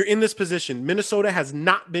you're in this position. Minnesota has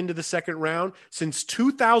not been to the second round since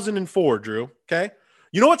 2004, Drew, okay?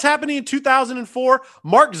 You know what's happening in 2004?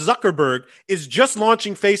 Mark Zuckerberg is just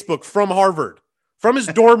launching Facebook from Harvard, from his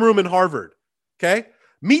dorm room in Harvard, okay?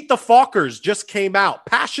 Meet the Fockers just came out.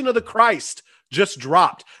 Passion of the Christ just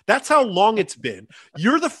dropped. That's how long it's been.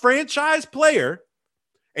 You're the franchise player,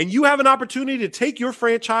 and you have an opportunity to take your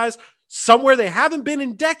franchise somewhere they haven't been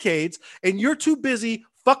in decades, and you're too busy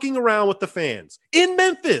fucking around with the fans. In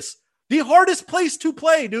Memphis, the hardest place to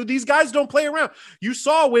play, dude. These guys don't play around. You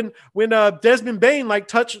saw when Desmond Bane like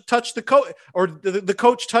touched the coach, or the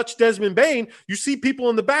coach touched Desmond Bane, you see people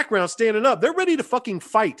in the background standing up. They're ready to fucking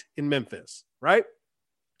fight in Memphis, right?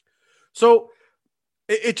 So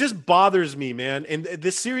it just bothers me, man. And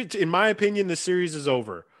this series, in my opinion, the series is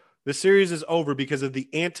over. The series is over because of the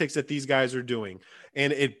antics that these guys are doing.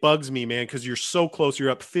 And it bugs me, man, because you're so close.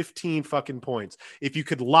 You're up 15 fucking points. If you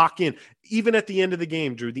could lock in, even at the end of the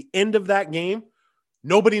game, Drew, the end of that game,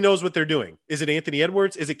 nobody knows what they're doing. Is it Anthony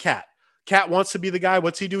Edwards? Is it Cat? Cat wants to be the guy.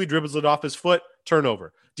 What's he do? He dribbles it off his foot,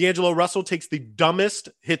 turnover. D'Angelo Russell takes the dumbest,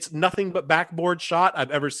 hits nothing but backboard shot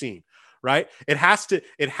I've ever seen. Right? It has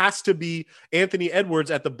to be Anthony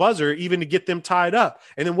Edwards at the buzzer even to get them tied up.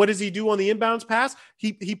 And then what does he do on the inbounds pass?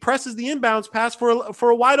 He presses the inbounds pass for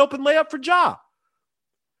a wide open layup for Ja.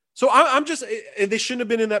 So I'm just, they shouldn't have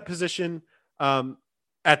been in that position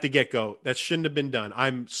at the get-go. That shouldn't have been done.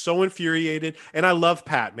 I'm so infuriated, and I love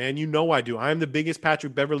Pat, man. You know I do. I'm the biggest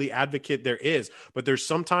Patrick Beverley advocate there is, but there's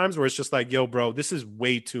some times where it's just like, yo, bro, this is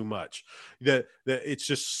way too much. It's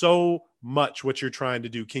just so much what you're trying to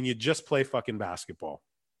do. Can you just play fucking basketball?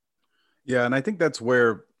 Yeah, and I think that's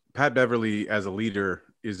where Pat Beverley as a leader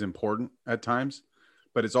is important at times,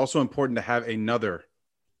 but it's also important to have another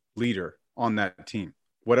leader on that team.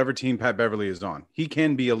 Whatever team Pat Beverly is on, he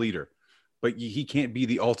can be a leader, but he can't be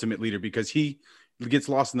the ultimate leader because he gets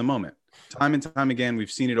lost in the moment. Time and time again,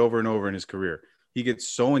 we've seen it over and over in his career. He gets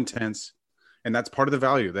so intense, and that's part of the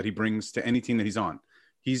value that he brings to any team that he's on.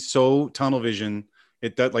 He's so tunnel vision.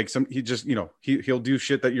 It does he just, he'll do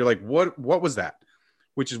shit that you're like, what was that?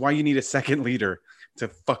 Which is why you need a second leader to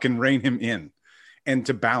fucking rein him in and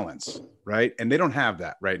to balance, right? And they don't have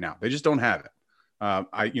that right now. They just don't have it.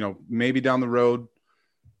 Maybe down the road,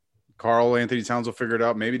 Karl Anthony Towns will figure it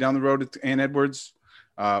out. Maybe down the road, it's Ant Edwards.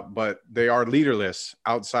 But they are leaderless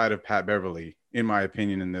outside of Pat Beverly, in my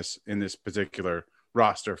opinion, in this particular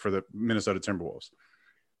roster for the Minnesota Timberwolves.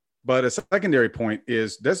 But a secondary point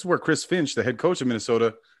is that's where Chris Finch, the head coach of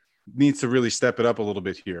Minnesota, needs to really step it up a little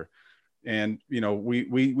bit here. And,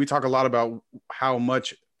 we talk a lot about how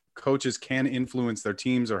much coaches can influence their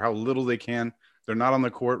teams or how little they can. They're not on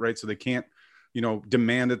the court, right? So they can't,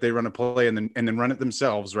 demand that they run a play and then run it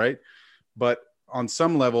themselves, right? But on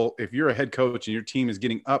some level, if you're a head coach and your team is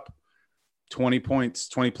getting up 20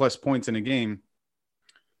 plus points in a game,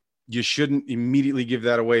 you shouldn't immediately give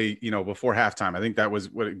that away, before halftime. I think that was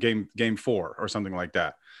game 4 or something like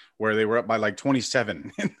that, where they were up by like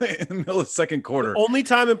 27 in the middle of the second quarter. Only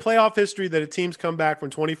time in playoff history that a team's come back from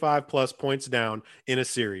 25 plus points down in a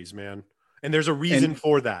series, man. And there's a reason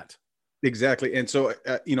for that. Exactly. And so,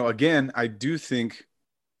 again, I do think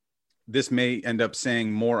this may end up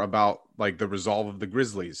saying more about like the resolve of the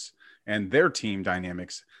Grizzlies and their team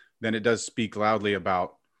dynamics than it does speak loudly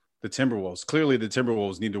about the Timberwolves. Clearly the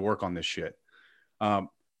Timberwolves need to work on this shit.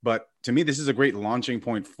 But to me, this is a great launching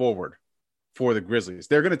point forward for the Grizzlies.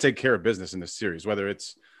 They're going to take care of business in this series, whether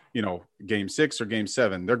it's, game 6 or game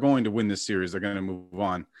 7, they're going to win this series. They're going to move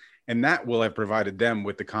on. And that will have provided them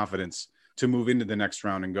with the confidence to move into the next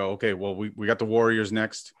round and go, okay, well, we got the Warriors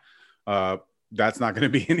next. That's not going to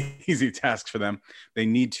be an easy task for them. They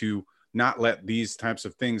need to not let these types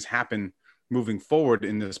of things happen moving forward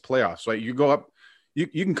in this playoffs. Right? You go up, you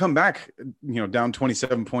can come back, down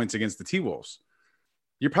 27 points against the T-Wolves.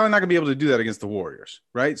 You're probably not going to be able to do that against the Warriors,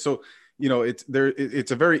 right? So,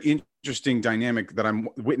 it's a very interesting dynamic that I'm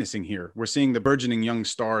witnessing here. We're seeing the burgeoning young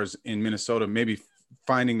stars in Minnesota maybe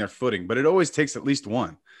finding their footing, but it always takes at least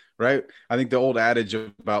one, right? I think the old adage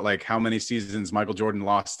about like how many seasons Michael Jordan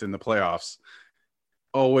lost in the playoffs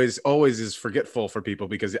always is forgetful for people,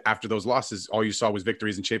 because after those losses, all you saw was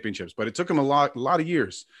victories and championships. But it took him a lot of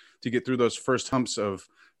years to get through those first humps of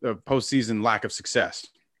postseason lack of success.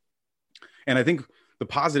 And I think the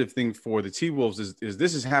positive thing for the T-Wolves is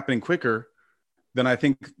this is happening quicker than I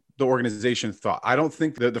think the organization thought. I don't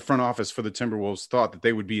think that the front office for the Timberwolves thought that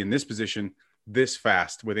they would be in this position this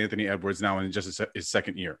fast with Anthony Edwards now in just his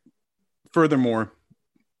second year. Furthermore,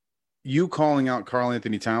 you calling out Karl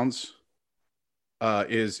Anthony Towns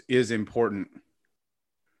is important,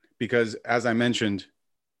 because as I mentioned,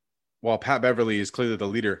 while Pat Beverly is clearly the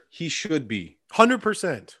leader, he should be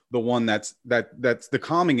 100% the one that's the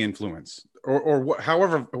calming influence, or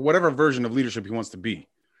whatever version of leadership he wants to be.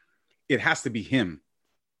 It has to be him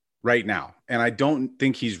right now. And I don't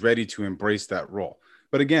think he's ready to embrace that role.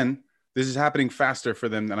 But again, this is happening faster for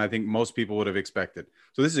them than I think most people would have expected.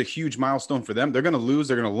 So this is a huge milestone for them. They're going to lose.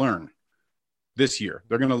 They're going to learn this year.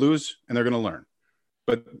 They're going to lose and they're going to learn.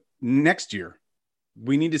 But next year,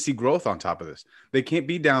 we need to see growth on top of this. They can't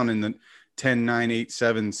be down in the 10, 9, 8,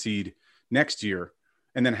 7 seed next year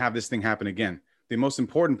and then have this thing happen again. The most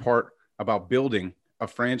important part about building a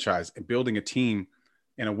franchise and building a team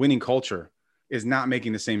and a winning culture is not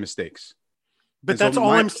making the same mistakes. But that's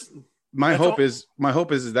all my hope is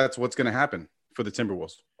that's what's going to happen for the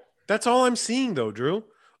Timberwolves. That's all I'm seeing, though, Drew.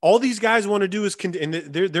 All these guys want to do is, and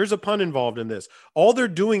there's a pun involved in this. All they're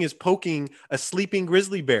doing is poking a sleeping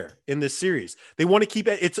grizzly bear in this series. They want to keep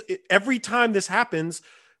it. Every time this happens,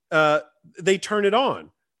 they turn it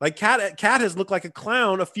on. Like Cat has looked like a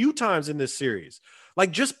clown a few times in this series.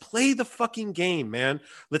 Like, just play the fucking game, man.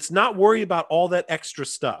 Let's not worry about all that extra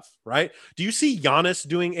stuff, right? Do you see Giannis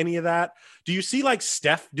doing any of that? Do you see like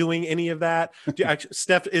Steph doing any of that?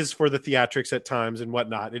 Steph is for the theatrics at times and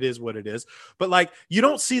whatnot. It is what it is. But like, you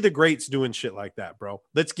don't see the greats doing shit like that, bro.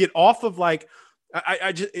 Let's get off of like,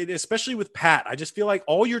 I just, especially with Pat, I just feel like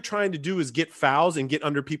all you're trying to do is get fouls and get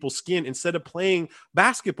under people's skin instead of playing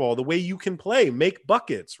basketball the way you can play, make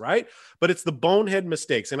buckets, right? But it's the bonehead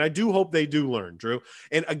mistakes. And I do hope they do learn, Drew.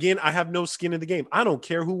 And again, I have no skin in the game. I don't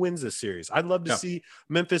care who wins this series. I'd love to see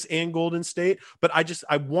Memphis and Golden State, but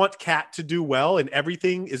I want Cat to do well, and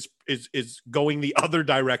everything is going the other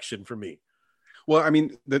direction for me. Well, I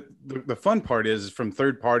mean, the fun part is from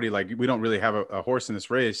third party, like we don't really have a horse in this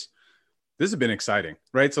race. this has been exciting,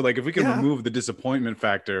 right? So like if we can Yeah. remove the disappointment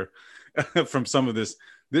factor from some of this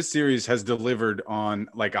series has delivered on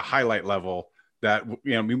like a highlight level that,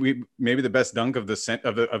 you know, we maybe the best dunk of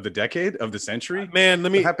the decade, of the century. Man,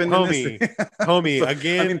 let me, happened homie, in this. homie, So,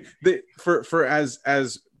 again. I mean, for as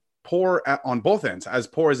poor on both ends, as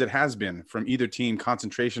poor as it has been from either team,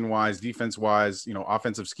 concentration wise, defense wise, you know,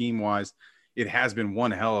 offensive scheme wise, it has been one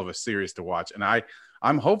hell of a series to watch. And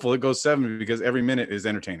I'm hopeful it goes 7 because every minute is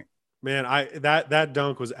entertaining. Man, that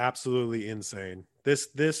dunk was absolutely insane. This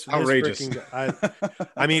Outrageous.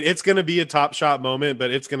 I mean, it's going to be a Top Shot moment, but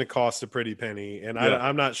it's going to cost a pretty penny, and Yeah.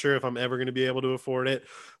 I'm not sure if I'm ever going to be able to afford it.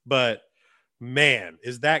 But man,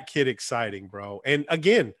 is that kid exciting, bro? And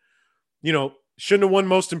again, you know, shouldn't have won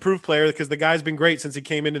Most Improved Player because the guy's been great since he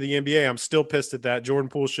came into the NBA. I'm still pissed at that. Jordan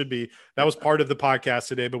Poole should be. That was part of the podcast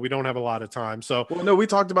today, but we don't have a lot of time. So, well, no, we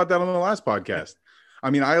talked about that on the last podcast. I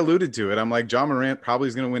mean, I alluded to it. I'm like, Ja Morant probably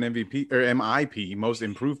is going to win MVP or MIP, Most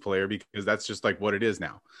Improved Player, because that's just like what it is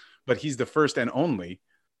now. But he's the first and only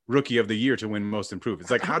Rookie of the Year to win Most Improved. It's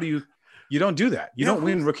like, how do you don't do that? You don't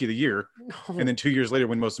win Rookie of the Year and then 2 years later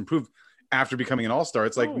win Most Improved after becoming an All-Star.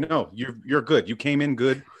 It's like, no, you're good. You came in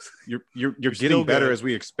good. You're getting better good, as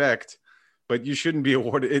we expect, but you shouldn't be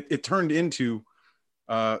awarded. It turned into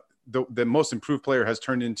the Most Improved Player has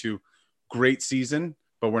turned into great season,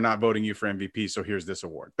 but we're not voting you for MVP. So here's this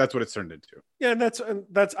award. That's what it's turned into. Yeah, and that's.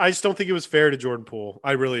 I just don't think it was fair to Jordan Poole.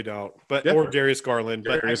 I really don't. But Yeah. or Darius Garland.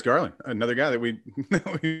 Darius Garland, another guy that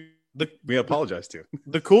we apologize to.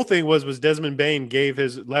 The cool thing was Desmond Bain gave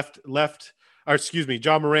his Ja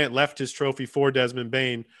Morant left his trophy for Desmond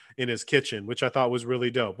Bain in his kitchen, which I thought was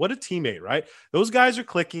really dope. What a teammate, right? Those guys are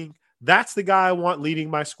clicking. That's the guy I want leading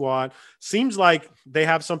my squad. Seems like they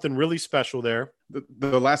have something really special there.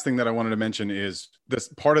 The last thing that I wanted to mention is this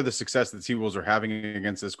part of the success that T-Wolves are having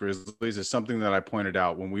against this Grizzlies is something that I pointed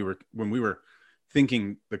out when we were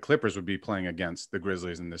thinking the Clippers would be playing against the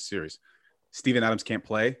Grizzlies in this series. Steven Adams can't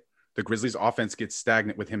play. The Grizzlies offense gets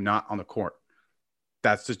stagnant with him not on the court.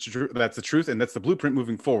 That's the truth, and that's the blueprint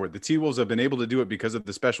moving forward. The T-Wolves have been able to do it because of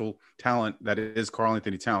the special talent that is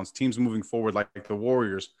Karl-Anthony Towns. Teams moving forward like the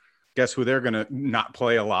Warriors, guess who they're going to not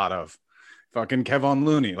play a lot of? Fucking Kevon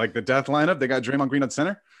Looney. Like the death lineup, they got Draymond Green at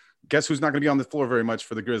center. Guess who's not going to be on the floor very much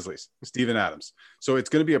for the Grizzlies? Steven Adams. So it's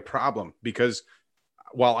going to be a problem because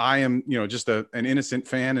while I am, you know, just an innocent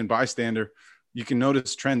fan and bystander, you can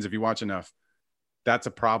notice trends if you watch enough. That's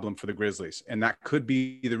a problem for the Grizzlies. And that could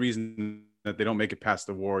be the reason that they don't make it past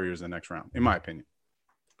the Warriors in the next round, in my opinion.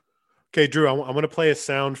 Okay, Drew, I'm going to play a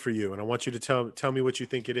sound for you, and I want you to tell me what you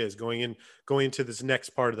think it is going into this next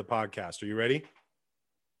part of the podcast. Are you ready?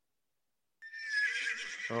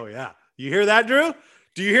 Oh yeah, you hear that, Drew?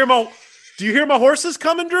 Do you hear my horses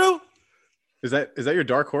coming, Drew? Is that your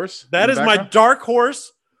dark horse? That is my dark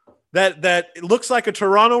horse. That looks like a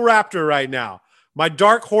Toronto Raptor right now. My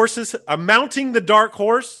dark horses. I'm mounting the dark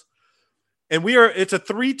horse, and it's a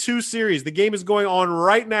 3-2 series. The game is going on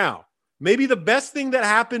right now. Maybe the best thing that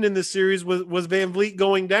happened in this series was Van Vliet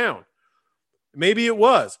going down. Maybe it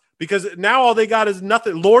was, because now all they got is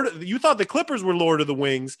nothing. You thought the Clippers were Lord of the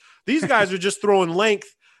Wings. These guys are just throwing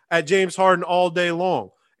length at James Harden all day long,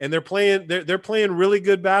 and they're playing really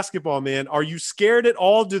good basketball, man. Are you scared at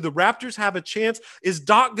all? Do the Raptors have a chance? Is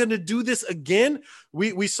Doc going to do this again?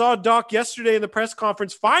 We saw Doc yesterday in the press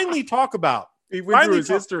conference finally talk about. He went through his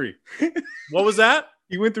history. What was that?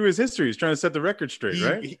 He went through his history. He's trying to set the record straight,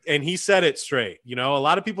 right? And he said it straight. You know, a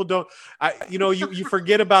lot of people don't. You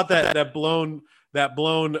forget about that blown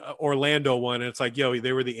Orlando one. And it's like, yo,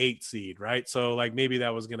 they were the 8th seed, right? So like maybe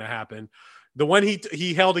that was going to happen. The one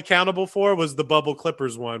he held accountable for was the Bubble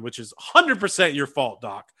Clippers one, which is 100% your fault,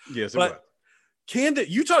 Doc. Yes, but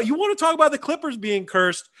you want to talk about the Clippers being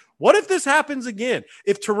cursed? What if this happens again?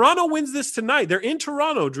 If Toronto wins this tonight, they're in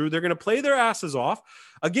Toronto, Drew. They're going to play their asses off.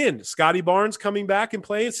 Again, Scotty Barnes coming back and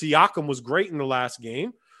playing. Siakam was great in the last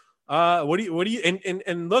game. What do you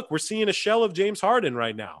and look, we're seeing a shell of James Harden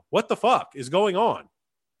right now. What the fuck is going on?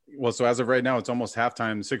 Well, so as of right now, it's almost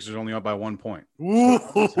halftime. The Sixers are only up by 1 point.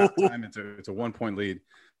 It's it's a 1 point lead.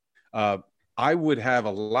 I would have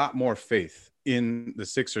a lot more faith in the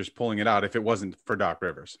Sixers pulling it out if it wasn't for Doc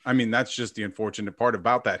Rivers. I mean, that's just the unfortunate part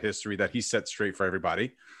about that history that he set straight for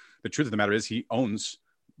everybody. The truth of the matter is he owns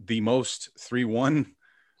the most 3-1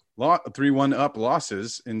 up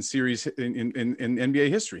losses in series in NBA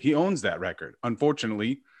history. He owns that record.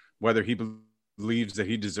 Unfortunately, whether he believes that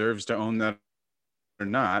he deserves to own that or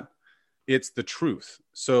not, it's the truth.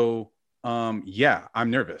 So yeah,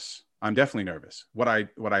 I'm nervous. I'm definitely nervous. What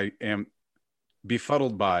I am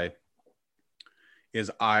befuddled by is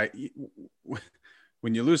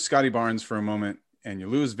when you lose Scotty Barnes for a moment and you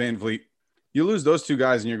lose Van Vliet, You lose those two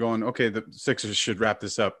guys and you're going, okay, the Sixers should wrap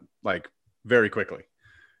this up like very quickly.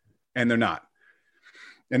 And they're not.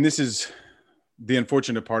 And this is the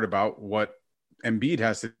unfortunate part about what Embiid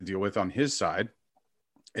has to deal with on his side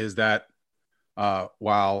is that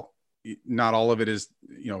while not all of it is,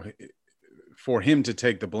 for him to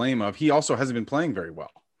take the blame of, he also hasn't been playing very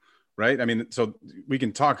well. Right. I mean, so we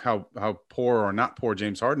can talk how poor or not poor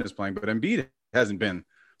James Harden is playing, but Embiid hasn't been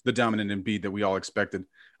the dominant Embiid that we all expected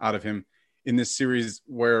out of him in this series,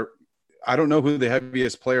 where I don't know who the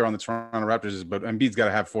heaviest player on the Toronto Raptors is, but Embiid's got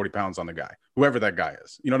to have 40 pounds on the guy, whoever that guy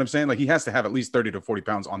is. You know what I'm saying? Like, he has to have at least 30 to 40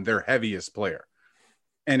 pounds on their heaviest player,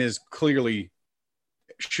 and is clearly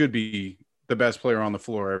should be the best player on the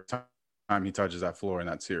floor every time he touches that floor in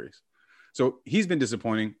that series. So he's been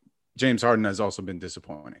disappointing. James Harden has also been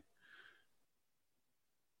disappointing.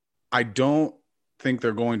 I don't think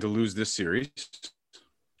they're going to lose this series.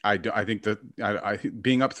 I think that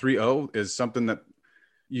being up 3-0 is something that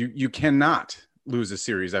you cannot lose a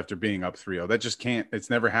series after being up 3-0. That just can't. It's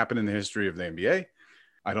never happened in the history of the NBA.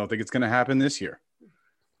 I don't think it's going to happen this year.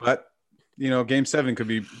 But, Game 7 could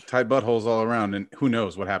be tight buttholes all around, and who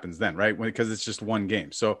knows what happens then, right? Because it's just one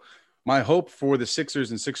game. So my hope for the Sixers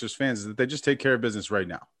and Sixers fans is that they just take care of business right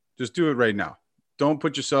now. Just do it right now. Don't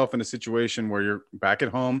put yourself in a situation where you're back at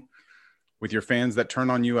home with your fans that turn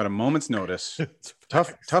on you at a moment's notice.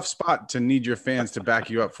 Tough spot to need your fans to back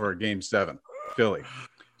you up for a Game 7, Philly.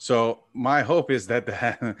 So my hope is that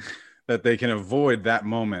they can avoid that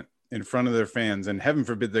moment in front of their fans, and heaven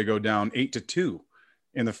forbid they go down 8-2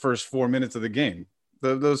 in the first 4 minutes of the game.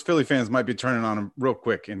 Those Philly fans might be turning on them real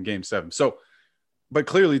quick in Game 7. So, but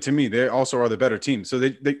clearly to me, they also are the better team. So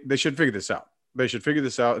they should figure this out. They should figure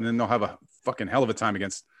this out, and then they'll have a fucking hell of a time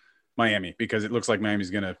against Miami, because it looks like Miami's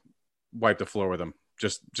going to wipe the floor with them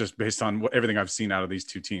just based on everything I've seen out of these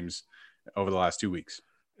two teams over the last 2 weeks.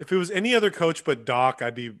 If it was any other coach but Doc,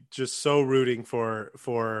 I'd be just so rooting for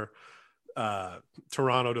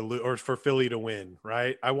Toronto to lose, or for Philly to win.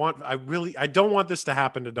 Right. I don't want this to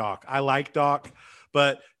happen to Doc. I like Doc,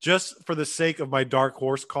 but just for the sake of my dark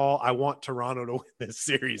horse call, I want Toronto to win this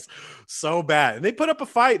series so bad. And they put up a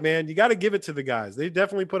fight, man. You got to give it to the guys. They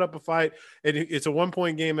definitely put up a fight, and it's a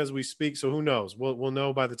 1-point game as we speak. So who knows? We'll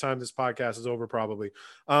know by the time this podcast is over, probably.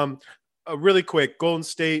 Really quick, Golden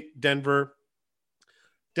State, Denver.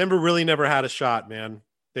 Denver really never had a shot, man.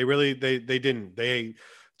 They didn't. They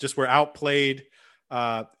just were outplayed.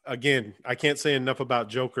 Again, I can't say enough about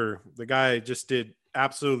Joker. The guy just did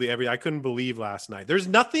absolutely everything. I couldn't believe last night. There's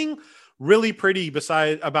nothing really pretty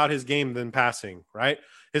about his game than passing, right?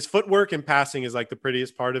 His footwork and passing is like the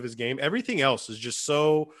prettiest part of his game. Everything else is just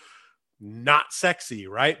so not sexy,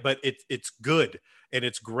 right? But it's good and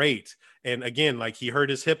it's great. And again, like, he hurt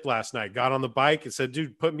his hip last night, got on the bike and said,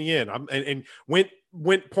 dude, put me in. And went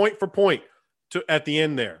point for point at the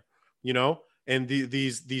end there, and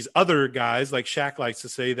these other guys, like Shaq likes to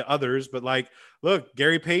say, the others, but like, look,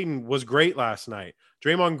 Gary Payton was great last night.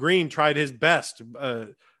 Draymond Green tried his best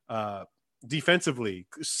defensively.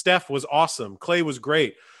 Steph was awesome. Clay was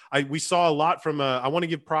great. We saw a lot from I want to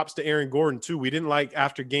give props to Aaron Gordon too. We didn't like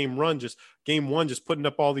after game one, just putting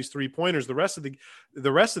up all these 3-pointers. The rest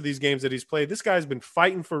of these games that he's played, this guy's been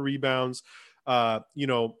fighting for rebounds,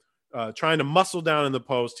 trying to muscle down in the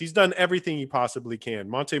post. He's done everything he possibly can.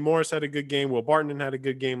 Monte Morris had a good game. Will Barton had a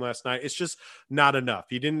good game last night. It's just not enough.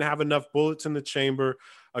 He didn't have enough bullets in the chamber.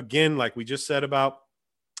 Again, like we just said about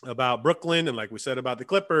Brooklyn, and like we said about the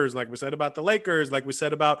Clippers, like we said about the Lakers, like we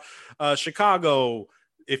said about Chicago.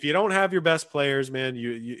 If you don't have your best players, man,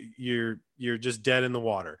 you're just dead in the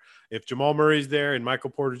water. If Jamal Murray's there and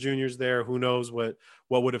Michael Porter Jr. is there, who knows what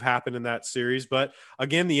would have happened in that series. But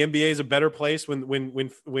again, the NBA is a better place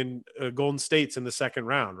when Golden State's in the second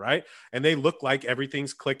round, right? And they look like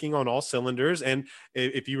everything's clicking on all cylinders. And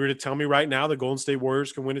if you were to tell me right now the Golden State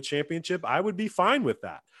Warriors can win a championship, I would be fine with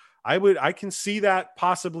that. I can see that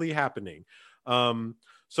possibly happening.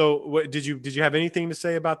 So did you have anything to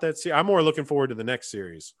say about that series? I'm more looking forward to the next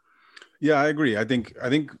series. Yeah, I agree. I think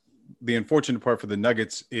the unfortunate part for the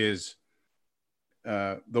Nuggets is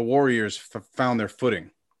the Warriors found their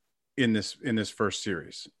footing in this first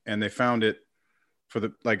series, and they found it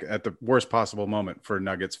at the worst possible moment for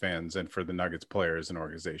Nuggets fans and for the Nuggets players and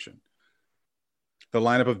organization. The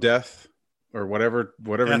lineup of death, or whatever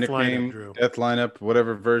death nickname, death lineup,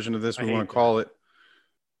 whatever version of this we want to call it.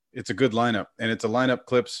 It's a good lineup, and it's a lineup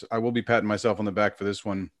clips. I will be patting myself on the back for this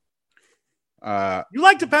one. You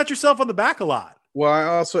like to pat yourself on the back a lot.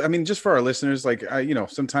 Well, just for our listeners,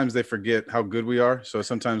 sometimes they forget how good we are. So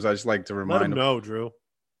sometimes I just like to remind them. No, Drew.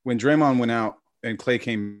 When Draymond went out and Clay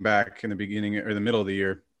came back in the beginning or the middle of the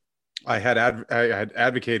year, I had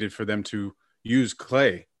advocated for them to use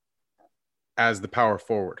Clay as the power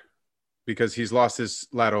forward because he's lost his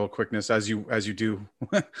lateral quickness as you do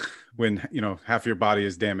when half your body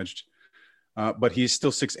is damaged. But he's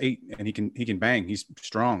still 6'8" and he can bang. He's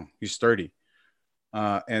strong. He's sturdy.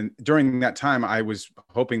 And during that time, I was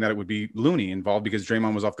hoping that it would be Looney involved because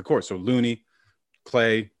Draymond was off the court. So Looney,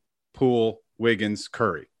 Clay, Poole, Wiggins,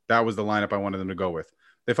 Curry. That was the lineup I wanted them to go with.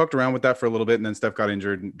 They fucked around with that for a little bit, and then Steph got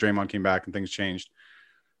injured, and Draymond came back, and things changed.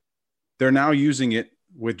 They're now using it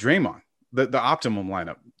with Draymond, the optimum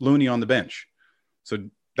lineup, Looney on the bench. So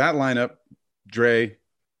that lineup, Dre,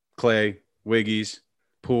 Clay, Wiggies,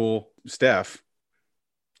 Poole, Steph,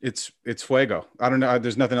 it's fuego. I don't know.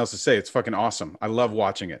 There's nothing else to say. It's fucking awesome. I love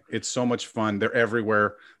watching it. It's so much fun. They're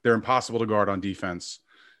everywhere. They're impossible to guard on defense,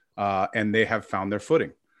 and they have found their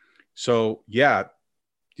footing. So, yeah,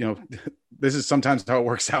 this is sometimes how it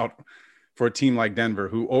works out for a team like Denver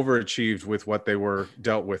who overachieved with what they were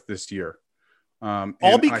dealt with this year.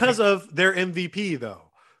 All because of their MVP, though,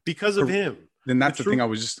 because of him. Then that's the thing I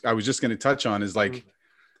was just going to touch on is like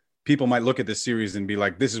people might look at this series and be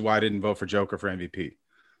like, this is why I didn't vote for Joker for MVP.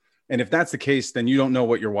 And if that's the case, then you don't know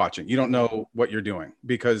what you're watching. You don't know what you're doing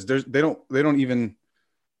because they're not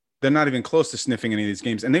even close to sniffing any of these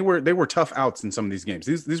games. And they were tough outs in some of these games.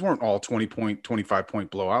 These weren't all 20-point, 25-point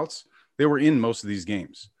blowouts. They were in most of these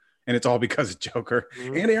games. And it's all because of Joker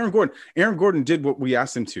and Aaron Gordon. Aaron Gordon did what we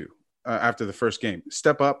asked him to after the first game.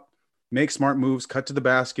 Step up, make smart moves, cut to the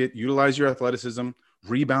basket, utilize your athleticism,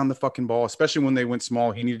 rebound the fucking ball, especially when they went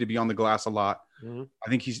small. He needed to be on the glass a lot. I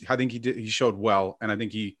think he showed well, and I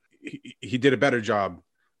think he did a better job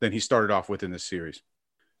than he started off with in this series.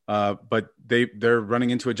 But they're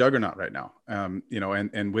running into a juggernaut right now.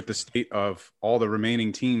 And with the state of all the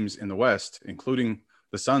remaining teams in the West, including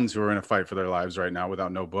the Suns, who are in a fight for their lives right now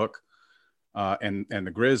without no book, and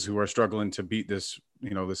the Grizz, who are struggling to beat this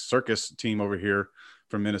circus team over here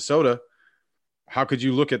from Minnesota. How could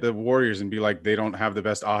you look at the Warriors and be like, they don't have the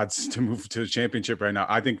best odds to move to the championship right now?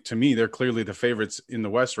 I think, to me, they're clearly the favorites in the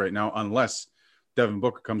West right now, unless Devin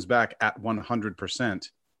Booker comes back at 100%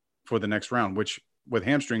 for the next round, which with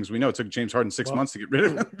hamstrings, we know it took James Harden 6 months to get rid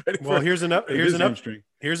of him. Here's an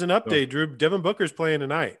update, Drew. Devin Booker's playing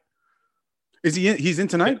tonight. Is he in? He's in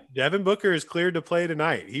tonight? Devin Booker is cleared to play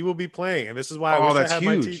tonight. He will be playing. And this is why I wish I had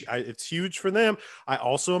huge. my team. It's huge for them. I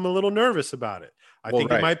also am a little nervous about it. I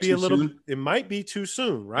think it might be it might be too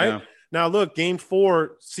soon, right? Yeah. Now, look, game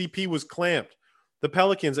 4, CP was clamped. The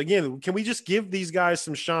Pelicans, again, can we just give these guys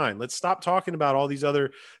some shine? Let's stop talking about all these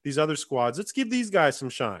other squads. Let's give these guys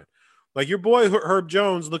some shine. Like your boy Herb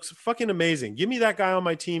Jones looks fucking amazing. Give me that guy on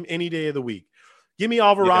my team any day of the week. Give me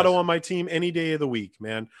Alvarado on my team any day of the week,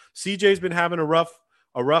 man. CJ's been having a rough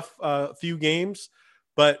few games,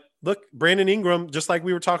 but look, Brandon Ingram, just like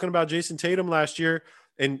we were talking about Jason Tatum last year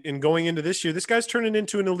and going into this year, this guy's turning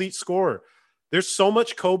into an elite scorer. There's so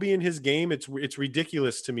much Kobe in his game. It's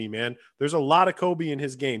ridiculous to me, man. There's a lot of Kobe in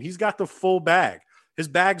his game. He's got the full bag. His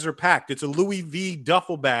bags are packed. It's a Louis V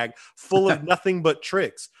duffel bag full of nothing but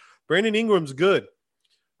tricks. Brandon Ingram's good.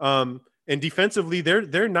 And defensively,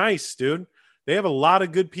 they're nice, dude. They have a lot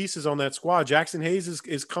of good pieces on that squad. Jackson Hayes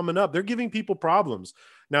is coming up. They're giving people problems.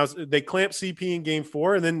 Now, they clamped CP in game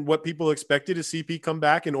 4, and then what people expected is CP come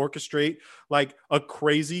back and orchestrate like a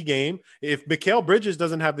crazy game. If Mikal Bridges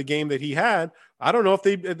doesn't have the game that he had, I don't know if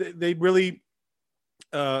they really,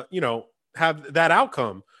 have that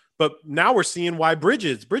outcome. But now we're seeing why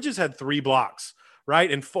Bridges had 3 blocks, right?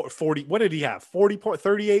 And 40, what did he have?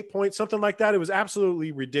 38 points, something like that. It was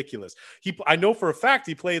absolutely ridiculous. I know for a fact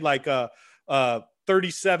he played like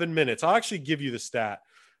 37 minutes. I'll actually give you the stat.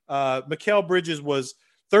 Mikal Bridges was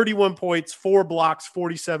 31 points, 4 blocks,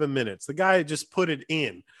 47 minutes. The guy just put it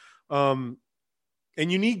in. And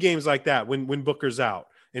you need games like that when Booker's out.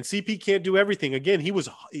 And CP can't do everything. Again, he was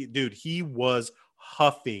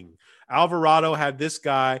huffing. Alvarado had this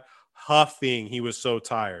guy huffing. He was so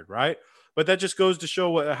tired, right? But that just goes to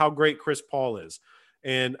show how great Chris Paul is.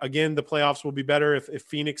 And again, the playoffs will be better if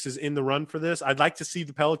Phoenix is in the run for this. I'd like to see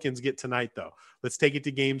the Pelicans get tonight, though. Let's take it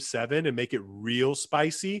to game 7 and make it real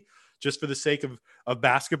spicy just for the sake of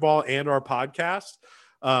basketball and our podcast.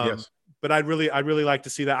 Yes. But I'd really like to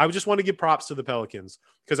see that. I would just want to give props to the Pelicans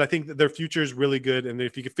because I think that their future is really good. And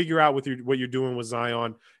if you could figure out what you're doing with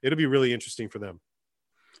Zion, it'll be really interesting for them.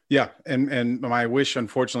 Yeah, and my wish,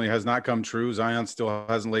 unfortunately, has not come true. Zion still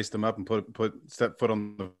hasn't laced them up and set foot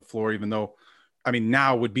on the floor, even though, I mean,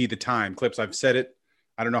 now would be the time. Clips, I've said it.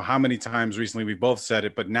 I don't know how many times recently we both said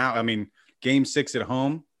it, but now, I mean, game 6 at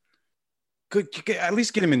home, could at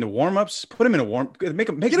least get him into warm-ups, put him in a get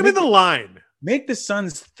him in the line. Make the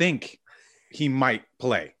Suns think he might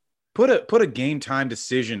play. Put a game time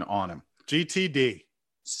decision on him. GTD.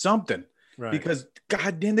 Something. Right. Because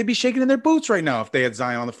God damn, they'd be shaking in their boots right now if they had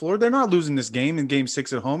Zion on the floor. They're not losing this game in game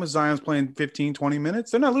 6 at home. If Zion's playing 15, 20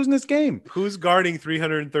 minutes, they're not losing this game. Who's guarding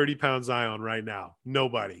 330-pound Zion right now?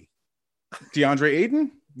 Nobody. DeAndre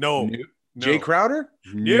Ayton? No. Nope. Jay Crowder?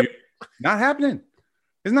 Nope. Not happening.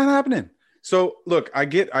 It's not happening. So look, I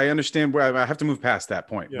understand where I have to move past that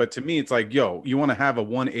point. Yeah. But to me, it's like, yo, you want to have a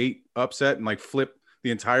 1-8 upset and like flip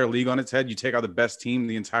the entire league on its head. You take out the best team in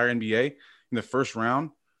the entire NBA in the first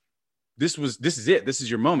round. This is it. This is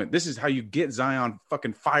your moment. This is how you get Zion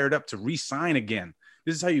fucking fired up to re-sign again.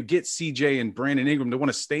 This is how you get CJ and Brandon Ingram to want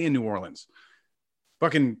to stay in New Orleans.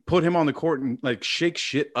 Fucking put him on the court and like shake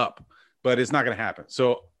shit up. But it's not going to happen.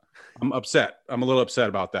 So I'm upset. I'm a little upset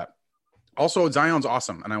about that. Also, Zion's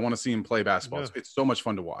awesome, and I want to see him play basketball. Yeah. It's so much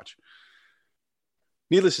fun to watch.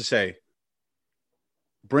 Needless to say,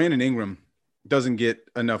 Brandon Ingram doesn't get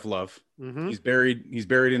enough love. Mm-hmm. He's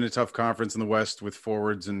buried in a tough conference in the West with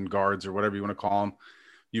forwards and guards or whatever you want to call them.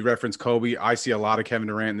 You reference Kobe. I see a lot of Kevin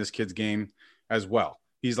Durant in this kid's game as well.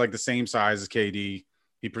 He's like the same size as KD.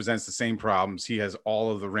 He presents the same problems. He has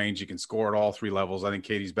all of the range. He can score at all 3 levels. I think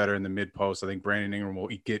KD's better in the mid post. I think Brandon Ingram will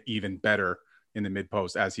get even better in the mid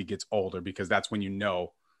post as he gets older, because that's when you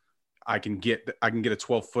know I can get a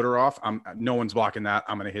 12-footer off. No one's blocking that.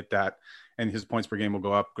 I'm going to hit that. And his points per game will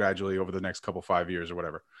go up gradually over the next couple 5 years or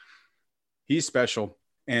whatever. He's special.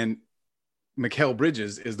 And Mikal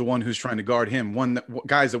Bridges is the one who's trying to guard him. One of the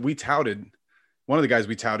guys we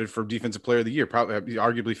touted for defensive player of the year, probably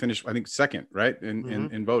arguably finished, I think, second, right.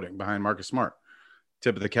 In voting behind Marcus Smart.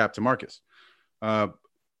 Tip of the cap to Marcus.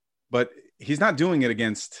 But he's not doing it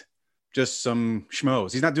against just some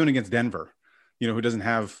schmoes. He's not doing it against Denver, who doesn't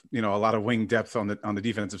have, a lot of wing depth on the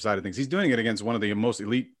defensive side of things. He's doing it against one of the most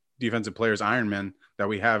elite defensive players, Iron Men, that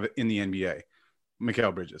we have in the NBA,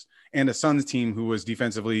 Mikal Bridges, and a Suns team who was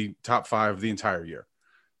defensively top 5 the entire year.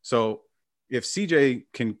 So if CJ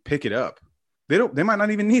can pick it up, they might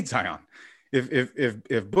not even need Zion.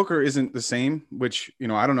 If Booker isn't the same, which,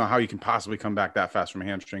 I don't know how you can possibly come back that fast from a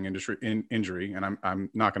hamstring injury. And I'm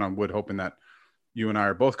knocking on wood, hoping that you and I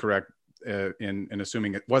are both correct in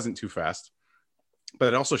assuming it wasn't too fast. But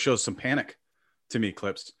it also shows some panic to me,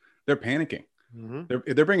 Clips. They're panicking.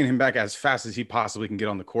 Mm-hmm. They're bringing him back as fast as he possibly can get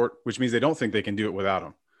on the court, which means they don't think they can do it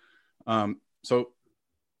without him. So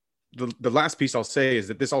the last piece I'll say is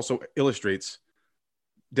that this also illustrates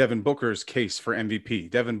Devin Booker's case for MVP,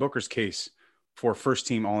 Devin Booker's case for first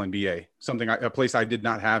team All-NBA, a place I did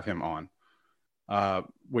not have him on,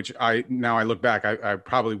 which I look back, I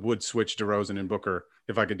probably would switch DeRozan and Booker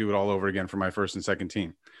if I could do it all over again for my first and second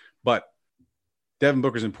team. But Devin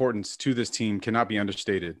Booker's importance to this team cannot be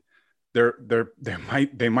understated.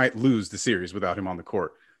 They might lose the series without him on the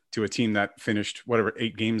court to a team that finished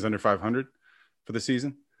 8 games under 500 for the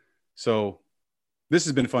season. So this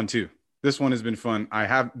has been fun too. This one has been fun.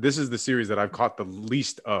 This is the series that I've caught the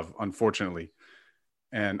least of, unfortunately,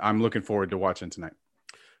 and I'm looking forward to watching tonight.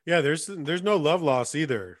 Yeah, there's no love loss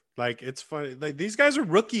either. Like, it's funny. Like, these guys are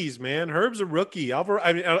rookies, man. Herb's a rookie.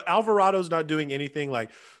 Alvarado's not doing anything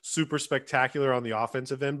like super spectacular on the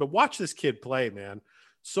offensive end, but watch this kid play, man.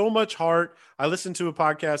 So much heart. I listened to a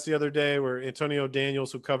podcast the other day where Antonio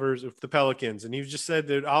Daniels, who covers the Pelicans, and he just said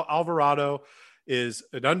that Alvarado is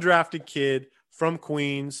an undrafted kid from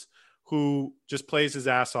Queens who just plays his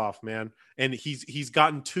ass off, man. And he's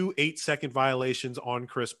gotten 2 8-second violations on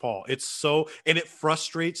Chris Paul. And it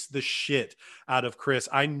frustrates the shit out of Chris.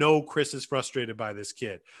 I know Chris is frustrated by this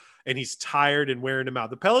kid, and he's tired and wearing him out.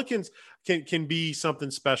 The Pelicans can be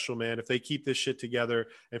something special, man, if they keep this shit together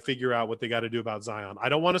and figure out what they got to do about Zion. I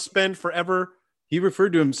don't want to spend forever. He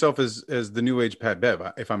referred to himself as the new age Pat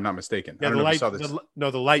Bev, if I'm not mistaken. Yeah, I don't know if you saw this.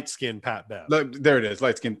 The light skin Pat Bev. There it is,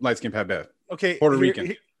 light skin Pat Bev. Okay, Puerto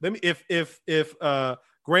Rican. Let me if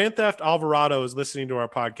Grand Theft Alvarado is listening to our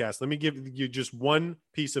podcast, let me give you just one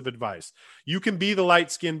piece of advice. You can be the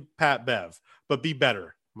light skinned Pat Bev, but be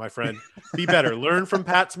better, my friend. Be better. Learn from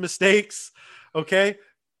Pat's mistakes. Okay.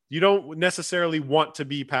 You don't necessarily want to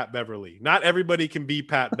be Pat Beverly. Not everybody can be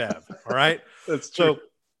Pat Bev. All right. That's true. So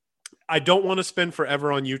I don't want to spend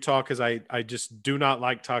forever on Utah because I just do not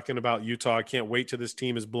like talking about Utah. I can't wait till this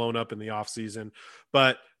team is blown up in the offseason.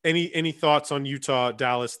 But any thoughts on Utah,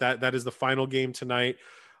 Dallas? That is the final game tonight.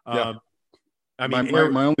 Yeah. I mean,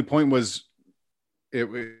 my only point was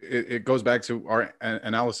it goes back to our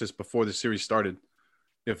analysis before the series started.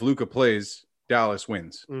 If Luka plays, Dallas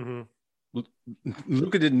wins. Mm-hmm.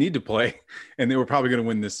 Luka didn't need to play, and they were probably going to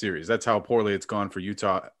win this series. That's how poorly it's gone for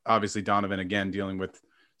Utah. Obviously, Donovan again dealing with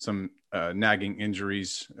some nagging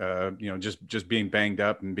injuries. Just being banged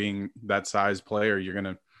up and being that size player, you're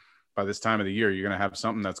gonna by this time of the year, you're going to have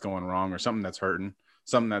something that's going wrong or something that's hurting,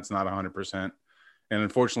 something that's not 100%. And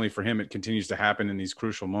unfortunately for him, it continues to happen in these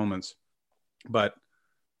crucial moments. But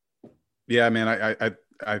yeah, man,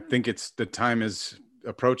 I think the time is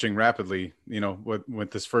approaching rapidly,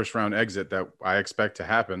 with this first round exit that I expect to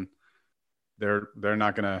happen. They're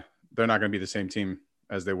not going to be the same team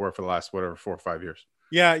as they were for the last, 4 or 5 years.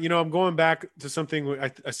 Yeah, I'm going back to something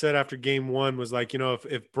I said after game one was like,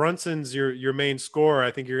 if Brunson's your main scorer,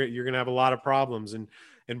 I think you're going to have a lot of problems. And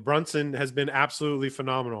Brunson has been absolutely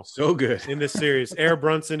phenomenal. So good in this series. Air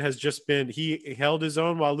Brunson has just been, he held his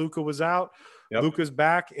own while Luka was out. Yep. Luka's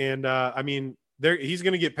back. And he's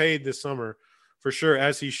going to get paid this summer for sure,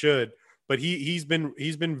 as he should. But he's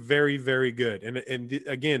been very, very good. And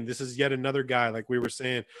again, this is yet another guy, like we were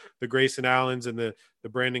saying, the Grayson Allens and the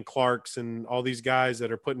Brandon Clarks and all these guys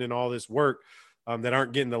that are putting in all this work that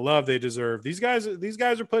aren't getting the love they deserve. These guys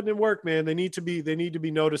are putting in work, man. They need to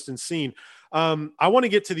be noticed and seen. I want to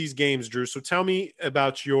get to these games, Drew. So tell me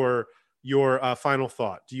about your final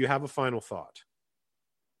thought. Do you have a final thought?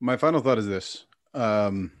 My final thought is this.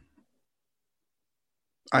 I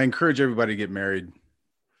encourage everybody to get married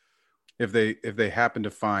if they happen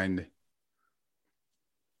to find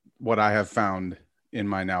what I have found in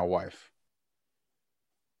my now wife.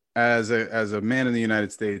 As a man in the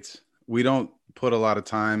United States, we don't put a lot of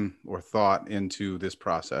time or thought into this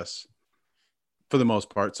process for the most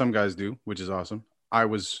part. Some guys do, which is awesome. I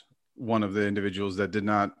was one of the individuals that did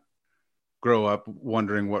not grow up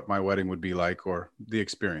wondering what my wedding would be like or the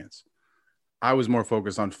experience. I was more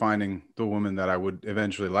focused on finding the woman that I would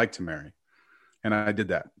eventually like to marry. And I did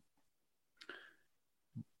that.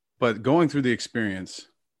 But going through the experience,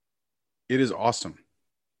 it is awesome.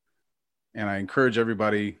 And I encourage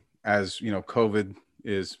everybody, as COVID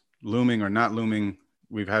is looming or not looming.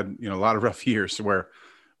 We've had, a lot of rough years where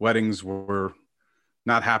weddings were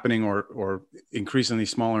not happening or increasingly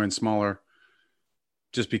smaller and smaller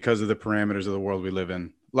just because of the parameters of the world we live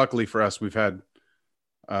in. Luckily for us, we've had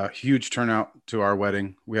a huge turnout to our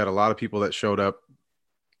wedding. We had a lot of people that showed up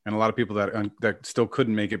and a lot of people that still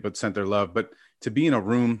couldn't make it but sent their love. But to be in a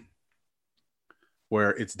room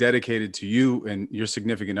where it's dedicated to you and your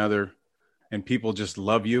significant other and people just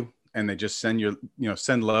love you and they just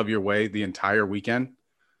send love your way the entire weekend,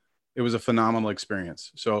 it was a phenomenal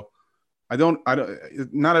experience. So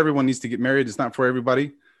not everyone needs to get married. It's not for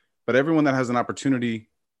everybody, but everyone that has an opportunity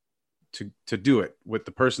to do it with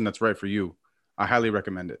the person that's right for you, I highly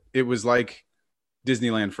recommend it. It was like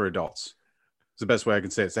Disneyland for adults. It's the best way I can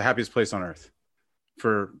say it. It's the happiest place on earth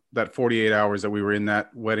for that 48 hours that we were in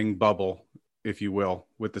that wedding bubble, if you will,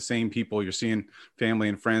 with the same people. You're seeing family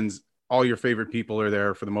and friends. All your favorite people are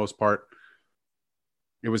there for the most part.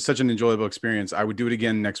 It was such an enjoyable experience. I would do it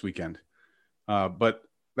again next weekend. But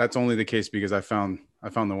that's only the case because I found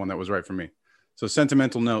the one that was right for me. So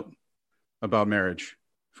sentimental note about marriage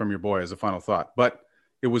from your boy as a final thought. But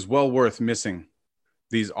it was well worth missing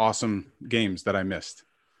these awesome games that I missed.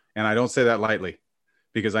 And I don't say that lightly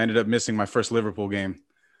because I ended up missing my first Liverpool game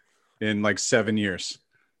in like 7 years.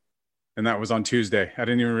 And that was on Tuesday. I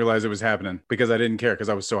didn't even realize it was happening because I didn't care because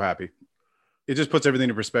I was so happy. It just puts everything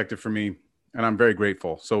in perspective for me, and I'm very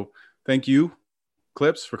grateful. So thank you,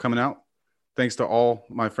 Clips, for coming out. Thanks to all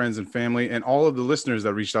my friends and family and all of the listeners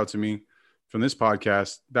that reached out to me from this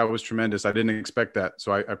podcast. That was tremendous. I didn't expect that.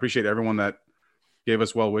 So I appreciate everyone that gave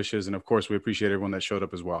us well wishes. And, of course, we appreciate everyone that showed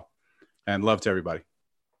up as well. And love to everybody.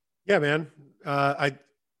 Yeah, man.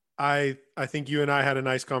 I think you and I had a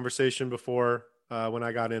nice conversation before. When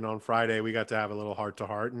I got in on Friday, we got to have a little heart to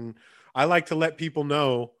heart, and I like to let people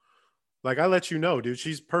know, like I let you know, dude,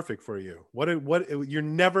 she's perfect for you. What you're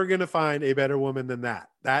never going to find a better woman than that.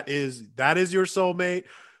 That is your soulmate.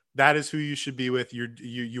 That is who you should be with.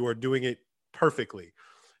 You are doing it perfectly.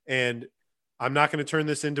 And I'm not going to turn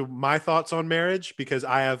this into my thoughts on marriage because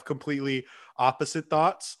I have completely opposite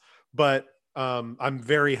thoughts, but I'm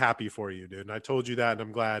very happy for you, dude. And I told you that, and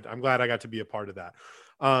I'm glad I got to be a part of that.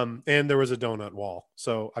 And there was a donut wall.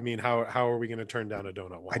 So, I mean, how are we going to turn down a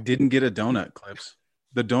donut wall? I didn't get a donut, Clips.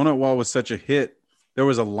 The donut wall was such a hit. There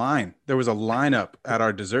was a line. There was a lineup at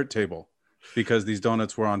our dessert table because these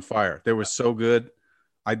donuts were on fire. They were so good.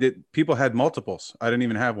 People had multiples. I didn't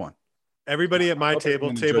even have one. Everybody at my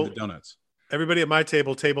table, donuts. Everybody at my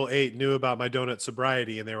table 8, knew about my donut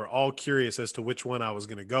sobriety, and they were all curious as to which one I was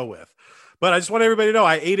going to go with. But I just want everybody to know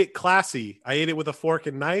I ate it classy. I ate it with a fork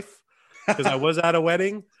and knife. Because I was at a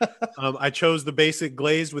wedding. I chose the basic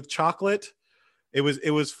glazed with chocolate. It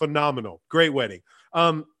was phenomenal. Great wedding.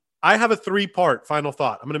 I have a 3-part final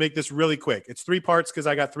thought. I'm going to make this really quick. It's 3 parts because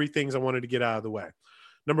I got 3 things I wanted to get out of the way.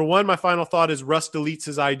 Number 1, my final thought is Russ deletes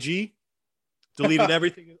his IG. Deleted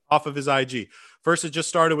everything off of his IG. First, it just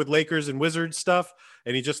started with Lakers and Wizards stuff,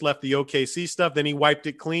 and he just left the OKC stuff. Then he wiped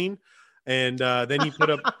it clean, and then he put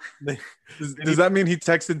up. Does that mean he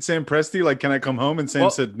texted Sam Presti like, "Can I come home?" And Sam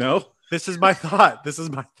said no? This is my thought.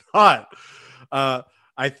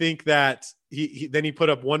 I think that he put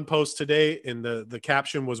up one post today, and the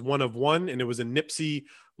caption was one of one, and it was a Nipsey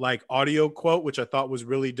like audio quote, which I thought was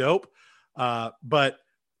really dope. But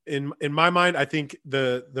in my mind, I think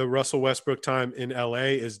the Russell Westbrook time in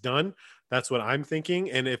LA is done. That's what I'm thinking.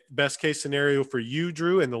 And if best case scenario for you,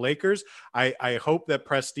 Drew, and the Lakers, I hope that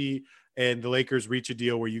Presti and the Lakers reach a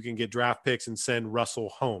deal where you can get draft picks and send Russell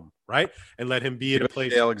home, right? And let him be in a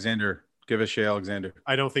place. Give us Shea Alexander.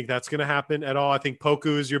 I don't think that's going to happen at all. I think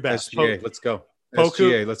Poku is your best. SGA, let's go.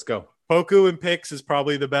 Poku, let's go. Poku and picks is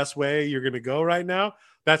probably the best way you're going to go right now.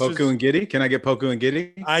 That's Poku and Giddey. Can I get Poku and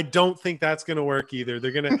Giddey? I don't think that's going to work either.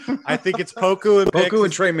 They're going to. I think it's Poku and Poku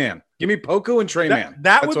and Trey Mann. Give me Poku and Trey Mann.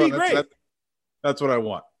 That would be great. That's what I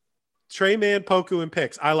want. Trey Mann, Poku, and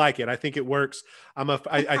picks. I like it. I think it works.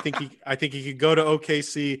 I think he could go to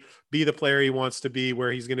OKC, be the player he wants to be,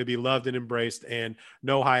 where he's going to be loved and embraced, and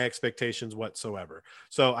no high expectations whatsoever.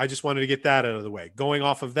 So I just wanted to get that out of the way. Going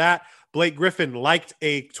off of that, Blake Griffin liked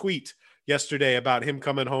a tweet yesterday about him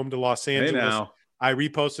coming home to Los Angeles. Hey now. I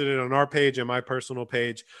reposted it on our page and my personal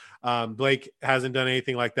page. Blake hasn't done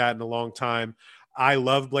anything like that in a long time. I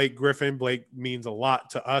love Blake Griffin. Blake means a lot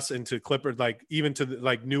to us and to Clipper, like even to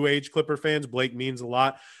like new age Clipper fans. Blake means a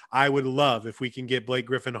lot. I would love if we can get Blake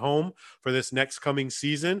Griffin home for this next coming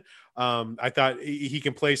season. I thought he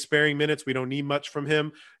can play sparing minutes. We don't need much from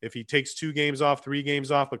him. If he takes 2 games off, 3 games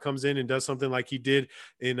off, but comes in and does something like he did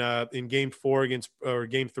in game 4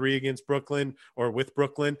 game 3 against Brooklyn or with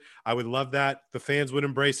Brooklyn, I would love that. The fans would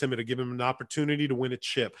embrace him. It'll give him an opportunity to win a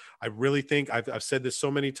chip. I really think I've said this so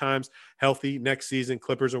many times, healthy next season,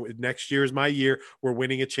 Clippers next year is my year. We're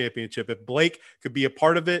winning a championship. If Blake could be a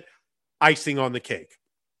part of it, icing on the cake.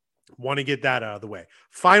 Want to get that out of the way.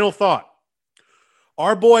 Final thought.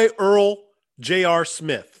 Our boy Earl J.R.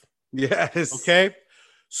 Smith. Yes. Okay.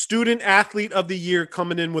 Student athlete of the year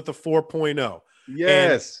coming in with a 4.0.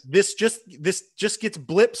 Yes. And this just gets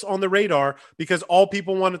blips on the radar because all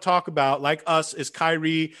people want to talk about, like us, is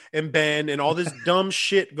Kyrie and Ben and all this dumb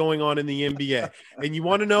shit going on in the NBA. And you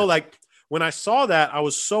want to know, like, when I saw that, I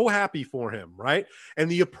was so happy for him, right? And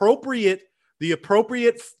the appropriate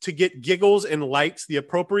to get giggles and likes, the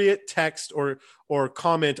appropriate text or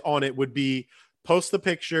comment on it would be post the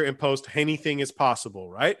picture and post anything is possible,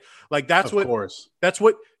 right? Like that's what,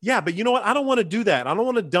 yeah. But you know what? I don't want to do that. I don't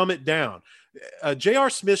want to dumb it down. J.R.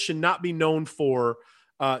 Smith should not be known for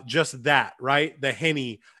just that, right? The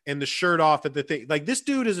Henny and the shirt off at the thing. Like this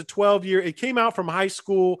dude is a 12-year, it came out from high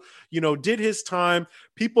school, did his time.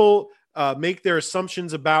 People make their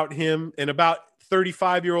assumptions about him and about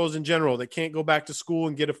 35-year-olds in general that can't go back to school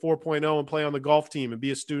and get a 4.0 and play on the golf team and be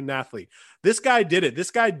a student athlete. This guy did it. This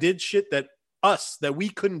guy did shit that we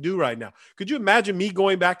couldn't do right now. Could you imagine me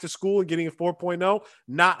going back to school and getting a 4.0?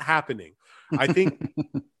 Not happening. I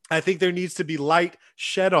think there needs to be light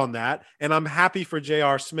shed on that. And I'm happy for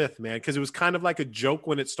J.R. Smith, man, because it was kind of like a joke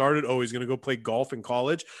when it started. Oh, he's going to go play golf in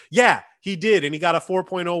college. Yeah, he did. And he got a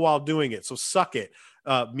 4.0 while doing it. So suck it,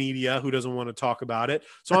 media who doesn't want to talk about it.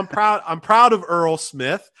 So I'm proud. I'm proud of Earl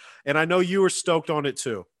Smith. And I know you were stoked on it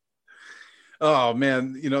too. Oh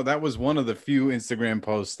man, that was one of the few Instagram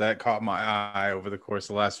posts that caught my eye over the course of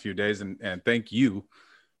the last few days. And thank you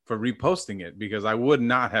for reposting it because I would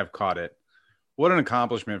not have caught it. What an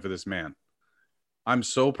accomplishment for this man. I'm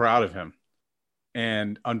so proud of him.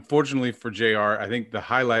 And unfortunately for JR, I think the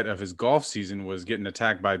highlight of his golf season was getting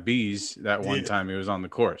attacked by bees that one time he was on the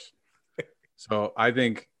course. So I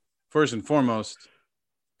think first and foremost,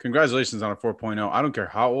 congratulations on a 4.0. I don't care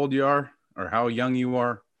how old you are or how young you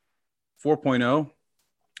are. 4.0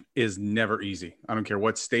 is never easy. I don't care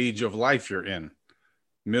what stage of life you're in,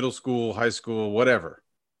 middle school, high school, whatever.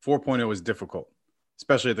 4.0 is difficult,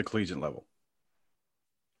 especially at the collegiate level.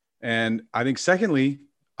 And I think secondly,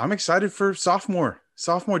 I'm excited for sophomore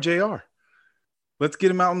JR. Let's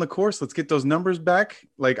get him out on the course. Let's get those numbers back.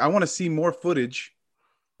 Like I want to see more footage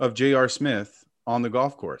of J.R. Smith on the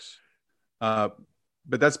golf course. But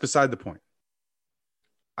that's beside the point.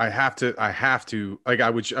 I have to like, I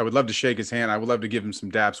would love to shake his hand. I would love to give him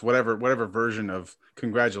some daps, whatever version of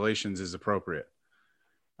congratulations is appropriate.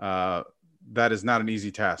 That is not an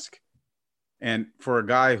easy task. And for a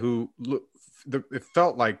guy who it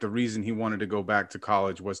felt like the reason he wanted to go back to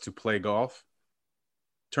college was to play golf.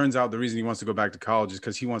 Turns out the reason he wants to go back to college is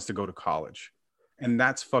because he wants to go to college. And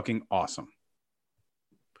that's fucking awesome.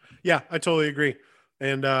 Yeah, I totally agree.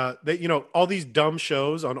 And they, you know, all these dumb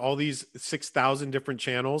shows on all these 6,000 different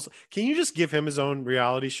channels. Can you just give him his own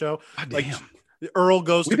reality show? God Like damn. Earl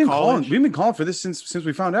goes to college. We've been calling for this since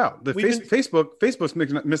we found out.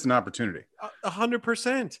 Facebook's missed an opportunity.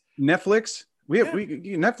 100%. Netflix,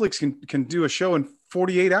 Netflix can do a show in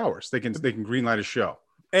 48 hours. They can greenlight a show.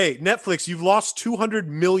 Hey, Netflix, you've lost $200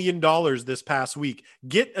 million this past week.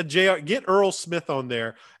 Get Earl Smith on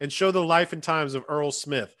there and show the life and times of Earl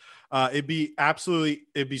Smith. It'd be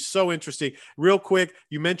so interesting. Real quick,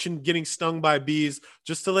 you mentioned getting stung by bees.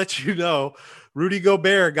 Just to let you know, Rudy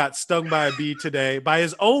Gobert got stung by a bee today by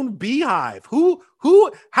his own beehive.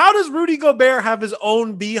 How does Rudy Gobert have his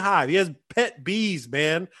own beehive? He has pet bees,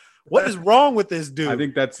 man. What is wrong with this dude? I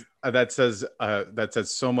think that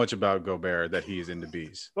says so much about Gobert that he's into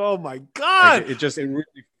bees. Oh my God. Like it really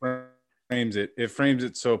frames it. It frames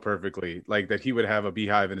it so perfectly, like that he would have a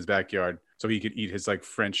beehive in his backyard so he could eat his like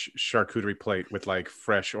French charcuterie plate with like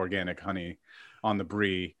fresh organic honey on the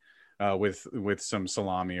brie, with some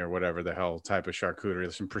salami or whatever the hell type of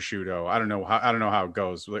charcuterie, some prosciutto. I don't know how it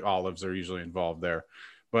goes. Like olives are usually involved there,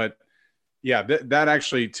 but yeah, that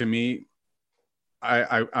actually to me,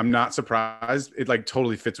 I'm not surprised. It like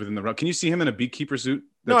totally fits within the role. Can you see him in a beekeeper suit?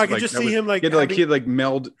 No, I can just see him like he'd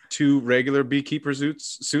meld two regular beekeeper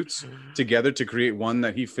suits together to create one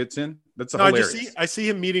that he fits in. That's hilarious. I see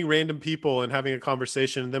him meeting random people and having a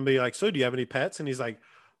conversation, and then be like, "So, do you have any pets?" And he's like,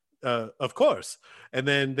 "Of course." And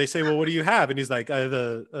then they say, "Well, what do you have?" And he's like, "I have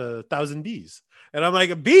 1,000 bees." And I'm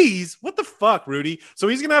like, "Bees? What the fuck, Rudy?" So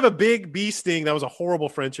he's gonna have a big bee sting. That was a horrible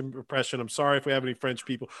French impression. I'm sorry if we have any French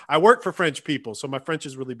people. I work for French people, so my French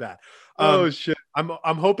is really bad. Oh shit!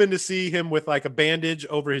 I'm hoping to see him with like a bandage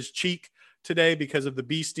over his cheek today because of the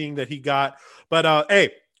bee sting that he got. But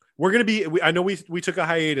hey, we're gonna be. I know we took a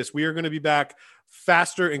hiatus. We are gonna be back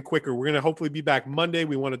faster and quicker. We're gonna hopefully be back Monday.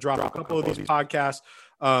 We want to drop a couple of these podcasts,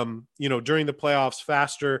 during the playoffs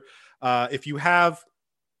faster. If you have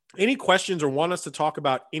any questions or want us to talk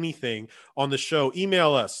about anything on the show,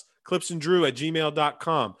 email us,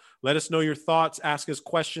 clipsanddrew@gmail.com. Let us know your thoughts, ask us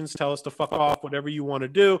questions, tell us to fuck off, whatever you want to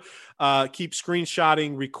do. Keep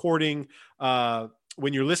screenshotting, recording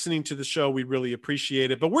when you're listening to the show. We really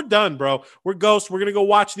appreciate it. But we're done, bro. We're Ghost. We're going to go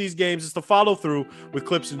watch these games. It's the follow through with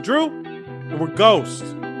Clips and Drew, and we're Ghost.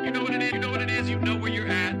 You know what it is. You know what it is. You know where you're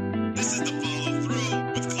at. This is the follow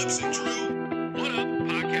through with Clips and Drew. What up,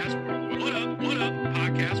 podcast world? What up,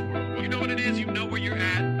 podcast world? You know what it is. You know where you're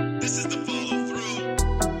at. This is the follow through.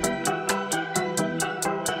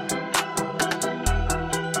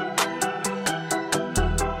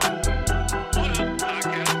 What up,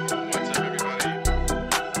 podcast world? What's up, everybody?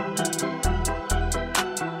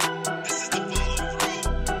 This is the follow through.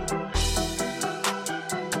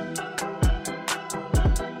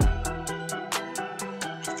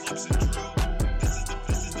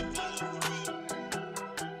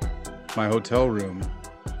 My hotel room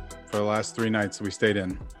for the last 3 nights we stayed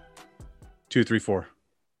in, 234.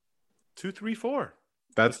 234.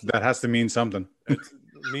 That has to mean something. It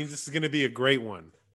means this is going to be a great one.